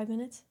was it? 5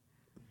 minutes?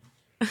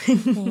 I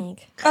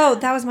think. Oh,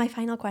 that was my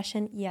final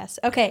question. Yes.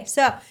 Okay.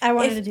 So I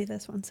wanted to do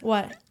this one. So.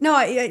 What? No,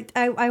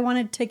 I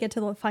wanted to get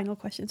to the final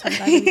question. So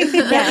Are we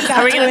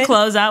going to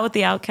close out with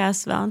the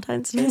Outcast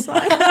Valentine's Day song?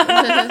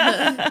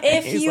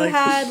 If you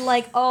had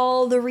like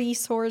all the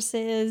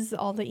resources,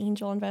 all the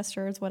angel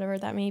investors, whatever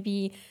that may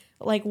be,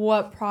 like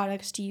what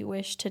products do you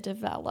wish to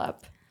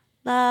develop?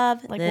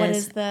 Love Like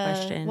this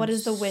what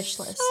is the wish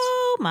list?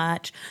 So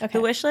much. Okay.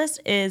 The wish list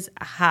is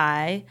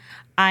high.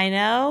 I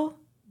know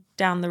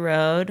down the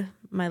road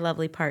my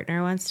lovely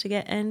partner wants to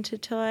get into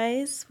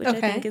toys, which I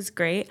think is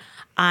great.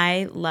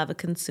 I love a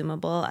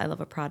consumable. I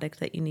love a product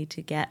that you need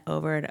to get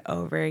over and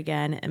over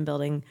again and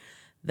building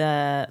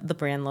the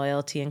brand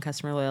loyalty and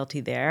customer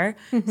loyalty there.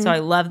 So I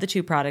love the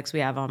two products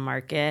we have on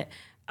market.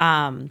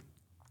 I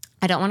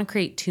don't want to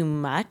create too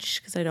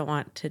much because I don't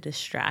want to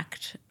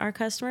distract our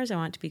customers. I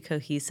want it to be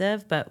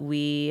cohesive, but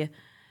can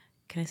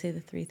I say the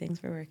 3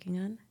 things we're working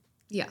on?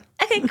 Yeah.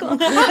 Okay, cool.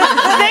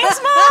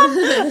 Thanks,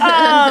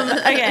 Mom.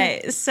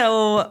 Okay,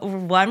 so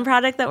one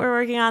product that we're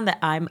working on that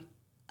I'm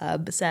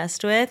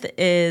obsessed with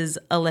is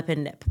a lip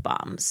and nip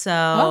balm.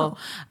 So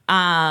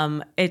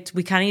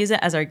we kind of use it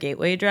as our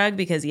gateway drug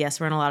because, yes,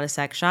 we're in a lot of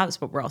sex shops,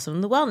 but we're also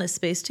in the wellness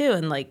space too.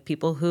 And like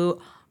people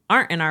who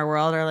aren't in our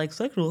world are like,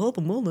 sexual health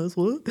and wellness,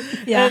 what?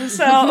 Yeah.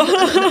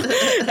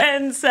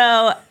 And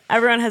so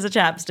everyone has a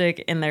chapstick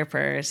in their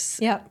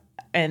purse. Yep.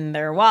 In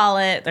their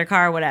wallet, their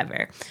car,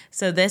 whatever.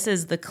 So this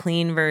is the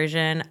clean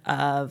version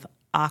of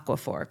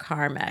Aquaphor,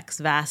 Carmex,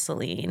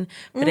 Vaseline,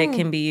 but it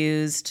can be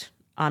used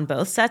on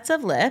both sets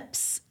of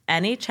lips,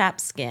 any chapped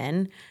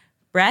skin,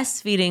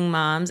 breastfeeding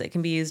moms, it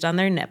can be used on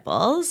their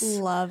nipples.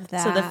 Love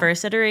that. So the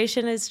first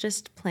iteration is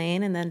just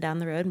plain, and then down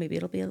the road, maybe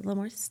it'll be a little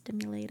more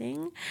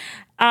stimulating.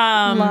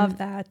 Love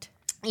that.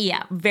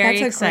 Yeah, very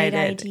That's excited. a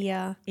great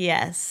idea.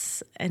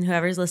 Yes, and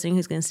whoever's listening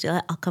who's going to steal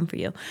it, I'll come for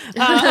you.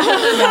 I'll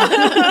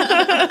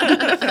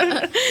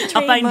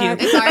find you.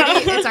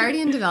 It's already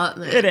in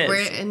development. It is.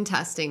 We're in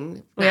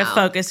testing. We have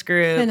focus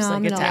groups. Like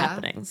Phenomenal. it's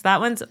happening. So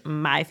that one's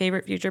my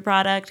favorite future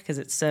product because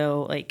it's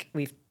so like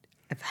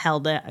I've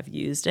held it, I've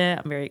used it.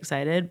 I'm very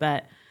excited,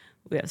 but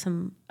we have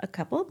a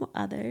couple of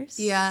others.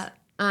 Yeah.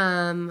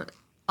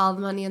 All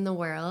the money in the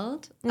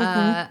world.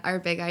 Our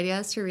big idea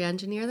is to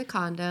re-engineer the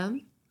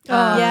condom.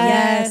 Oh,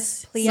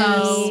 yes, please.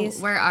 So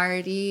we're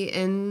already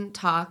in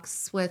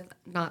talks with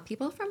not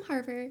people from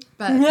Harvard,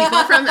 but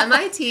people from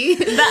MIT.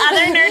 The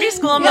other nerdy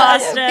school in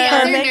Boston. The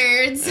other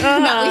nerds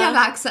that we have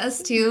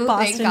access to.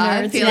 Boston thank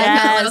God. nerds. Feel like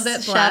I'm a little Yes,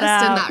 bit shout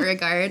blessed in out. that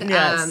regard.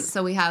 Yes.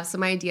 So we have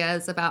some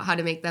ideas about how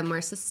to make them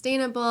more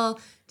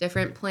sustainable,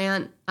 different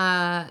plant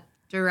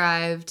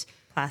derived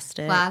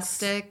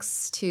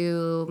plastics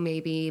to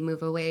maybe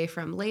move away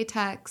from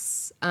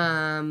latex.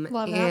 Love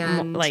that.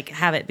 And Like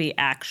have it be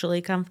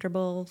actually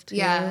comfortable too.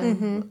 yeah.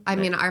 I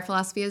mean, our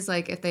philosophy is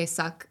like if they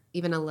suck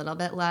even a little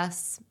bit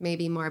less,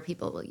 maybe more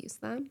people will use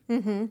them.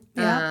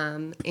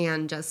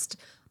 And just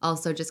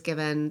also just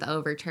given the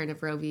overturn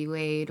of Roe v.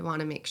 Wade,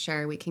 want to make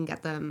sure we can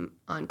get them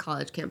on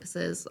college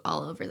campuses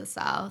all over the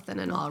South and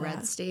in all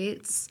red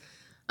states.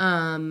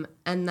 And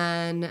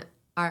then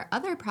our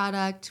other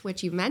product,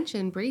 which you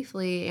mentioned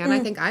briefly, and I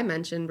think I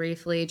mentioned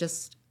briefly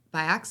just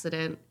by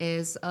accident,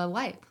 is a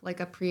wipe, like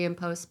a pre and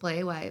post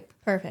play wipe.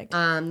 Perfect.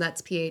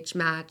 That's pH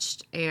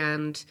matched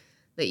and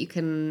that you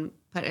can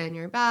put in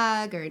your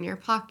bag or in your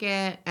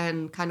pocket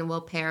and kind of will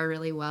pair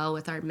really well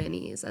with our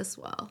minis as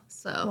well.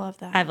 So Love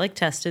that. I've like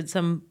tested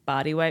some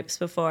body wipes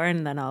before,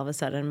 and then all of a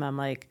sudden I'm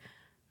like,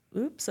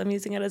 oops, I'm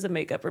using it as a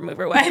makeup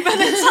remover wipe. And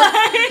it's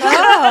like,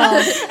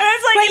 and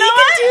it's like, you know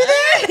what? do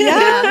that?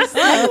 yeah.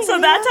 So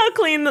that's how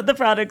clean the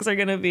products are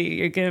going to be.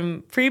 You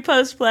can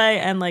pre-post play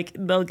and like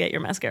they'll get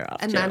your mascara off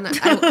And too. then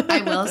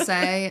I will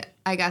say,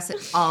 I guess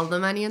it's all the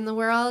money in the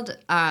world.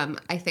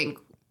 I think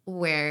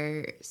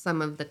where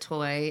some of the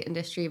toy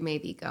industry may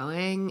be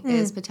going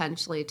is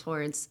potentially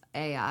towards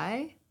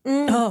AI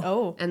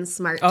Oh. and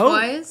smart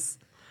toys.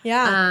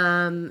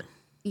 Yeah.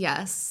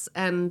 Yes,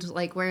 and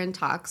like we're in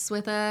talks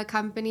with a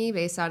company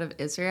based out of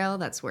Israel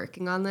that's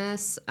working on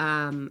this,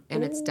 and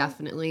it's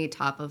definitely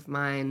top of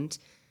mind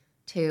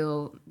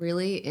to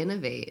really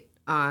innovate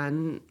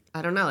on,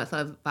 I don't know, if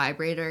a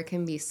vibrator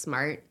can be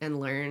smart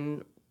and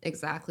learn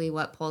exactly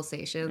what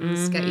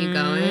pulsations get you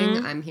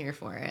going, I'm here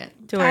for it.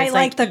 To where I it's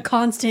like the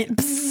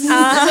constant.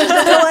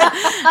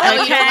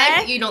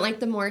 Oh, you don't like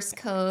the Morse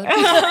code? I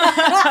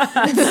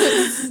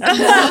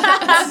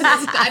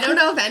don't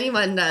know if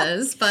anyone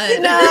does, but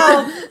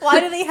No. Why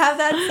do they have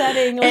that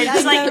setting?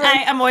 It's like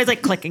I'm always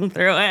like clicking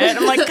through it.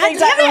 I'm like, God damn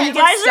Exactly, when it! you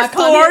get Why is there stuck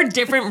on 4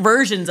 different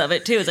versions of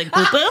it too? It's like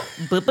boop boop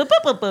boop boop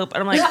boop boop boop,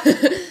 and I'm like,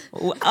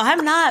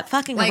 I'm not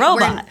fucking like a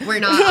robot. we're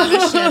not on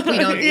a ship. We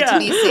don't need to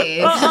be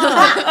saved.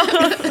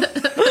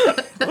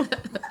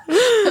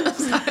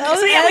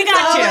 So yeah, we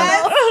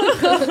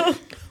got you.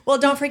 Well,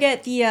 don't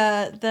forget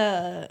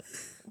the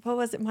what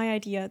was it? My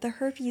idea, the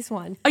herpes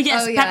one. Oh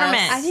yes, Oh, yes.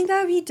 peppermint. I think that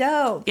would be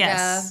dope.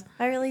 yes.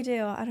 I really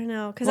do. I don't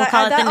know because We'll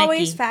call it that the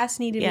always Nikki.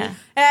 fascinated Yeah. me.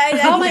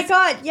 Oh my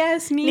god,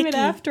 yes, meme it Nikki.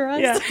 after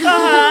us. Yeah.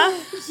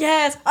 Uh-huh.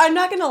 Yes, I'm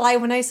not gonna lie.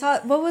 When I saw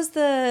what was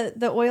the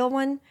oil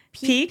one?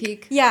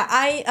 Peak. Yeah,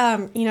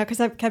 I because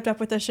I've kept up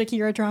with the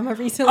Shakira drama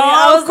recently. Oh,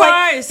 I was of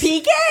like, course.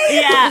 PK.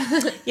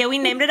 Yeah, we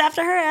named it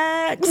after her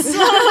ex.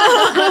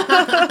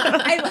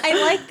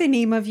 I like the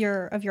name of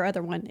your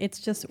other one. It's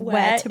just Wet,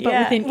 wet, but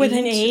yeah. With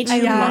an H. I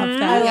Yeah. love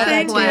that. I love Yeah,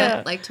 that too.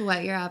 like to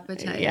whet your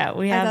appetite. Yeah,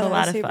 we I have thought a that lot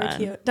was of super fun.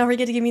 cute. Don't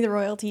forget to give me the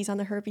royalties on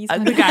the herpes.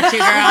 one. We got you,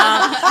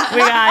 girl. We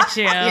got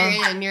you.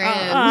 You're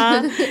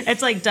in.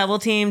 It's like double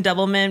team,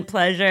 double mint,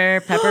 pleasure,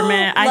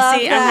 peppermint. Love I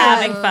see. that. I'm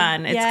having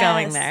fun. It's Yes,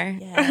 going there.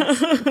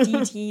 Yes.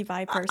 DT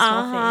by personal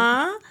thing.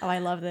 Oh, I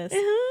love this.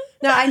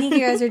 No, I think you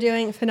guys are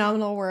doing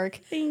phenomenal work.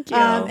 Thank you.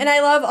 And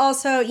I love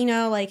also,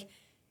 like,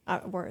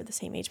 we're the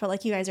same age, but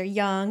like you guys are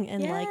young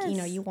and like,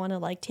 Yes. you want to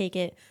like take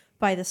it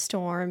by the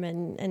storm.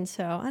 And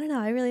so, I don't know.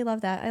 I really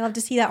love that. I love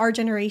to see that our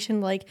generation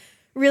like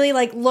really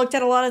like looked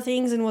at a lot of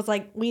things and was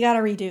like, we got to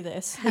redo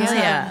this. And Hell so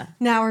yeah.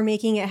 now we're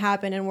making it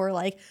happen and we're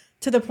like,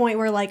 to the point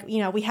where like,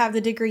 we have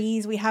the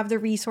degrees, we have the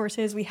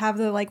resources, we have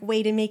the like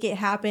way to make it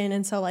happen.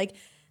 And so like,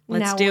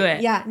 Let's now do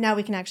it. Yeah, now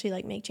we can actually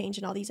like make change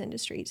in all these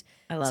industries.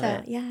 I love so,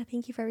 it. yeah,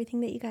 thank you for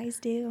everything that you guys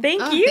do.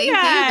 Thank Oh, you thank you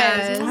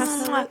guys. guys.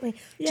 Absolutely.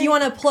 Do you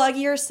want to plug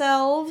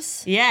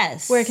yourselves?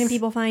 Yes. Where can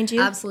people find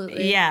you?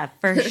 Absolutely. Yeah,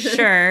 for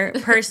sure.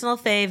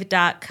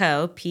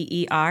 Personalfave.co,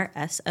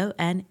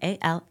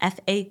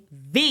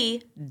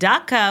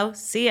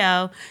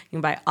 personalfave.co. You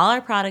can buy all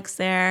our products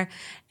there.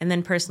 And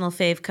then Personal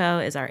Fave Co.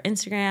 is our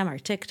Instagram, our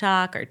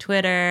TikTok, our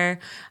Twitter.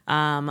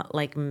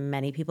 Like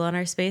many people in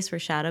our space, we're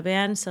shadow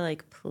banned. So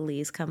like,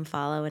 please come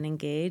follow and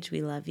engage.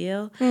 We love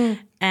you.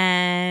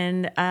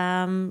 And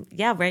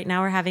right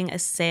now we're having a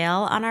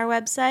sale on our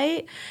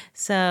website.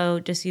 So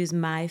just use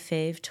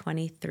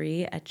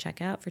myfave23 at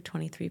checkout for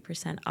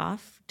 23%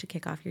 off to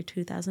kick off your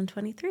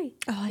 2023.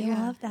 Oh, I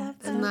love that.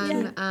 And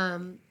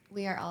then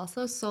we are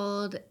also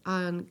sold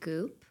on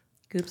Goop.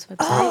 Goop's website.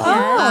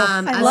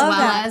 I As love well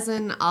that. as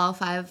in all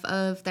 5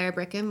 of their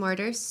brick and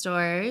mortar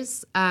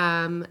stores.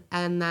 And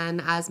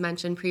then, as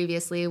mentioned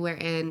previously, we're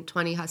in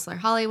 20 Hustler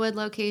Hollywood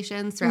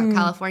locations throughout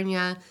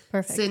California,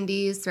 Perfect.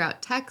 Cindy's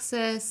throughout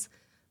Texas,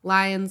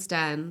 Lion's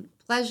Den,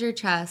 Pleasure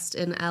Chest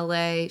in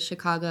LA,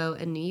 Chicago,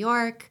 and New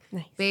York,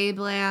 Nice.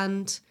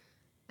 Babeland,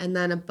 and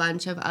then a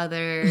bunch of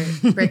other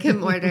brick and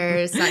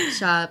mortar sex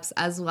shops,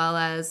 as well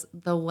as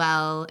the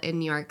Well in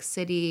New York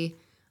City.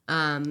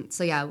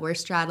 So yeah, we're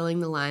straddling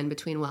the line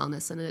between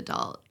wellness and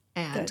adult,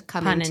 and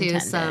coming to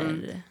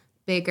some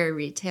bigger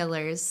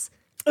retailers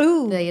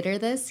later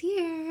this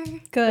year.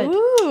 Good.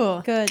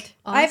 Ooh. Good.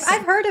 Awesome.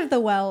 I've heard of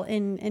the Well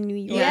in New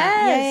York.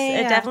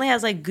 Yes, it definitely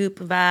has like goop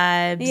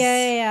vibes.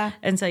 Yeah.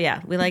 And so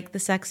yeah, we like the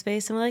sex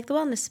space and we like the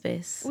wellness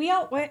space.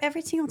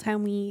 Every single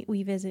time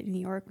we visit New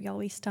York, we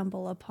always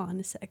stumble upon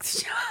a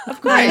sex shop.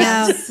 Of course. I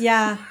know.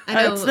 Yeah. I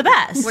know. It's the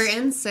best. We're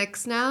in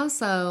 6 now,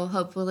 so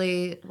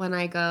hopefully when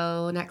I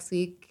go next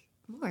week,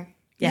 more.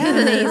 Yeah,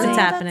 Amazing. it's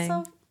happening.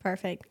 That's so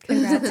Perfect.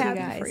 Congrats, you happy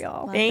guys. for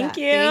y'all. Love Thank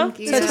that. you. Thank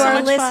you. So to So our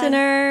much fun.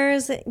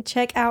 listeners,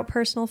 check out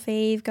Personal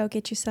Fave. Go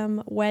get you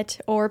some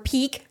Wet or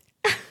Peak.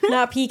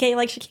 Not PK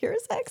like Shakira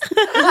sex.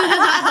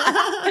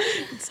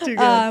 It's too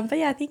good. But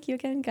yeah, thank you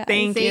again, guys.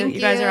 Thank you. Thank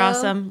You guys are you.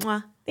 awesome.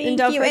 Mwah. Thank And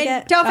don't you. forget-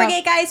 And don't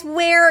forget, guys,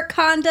 wear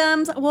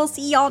condoms. We'll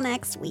see y'all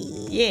next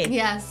week. Yeah.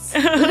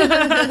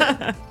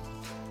 Yes.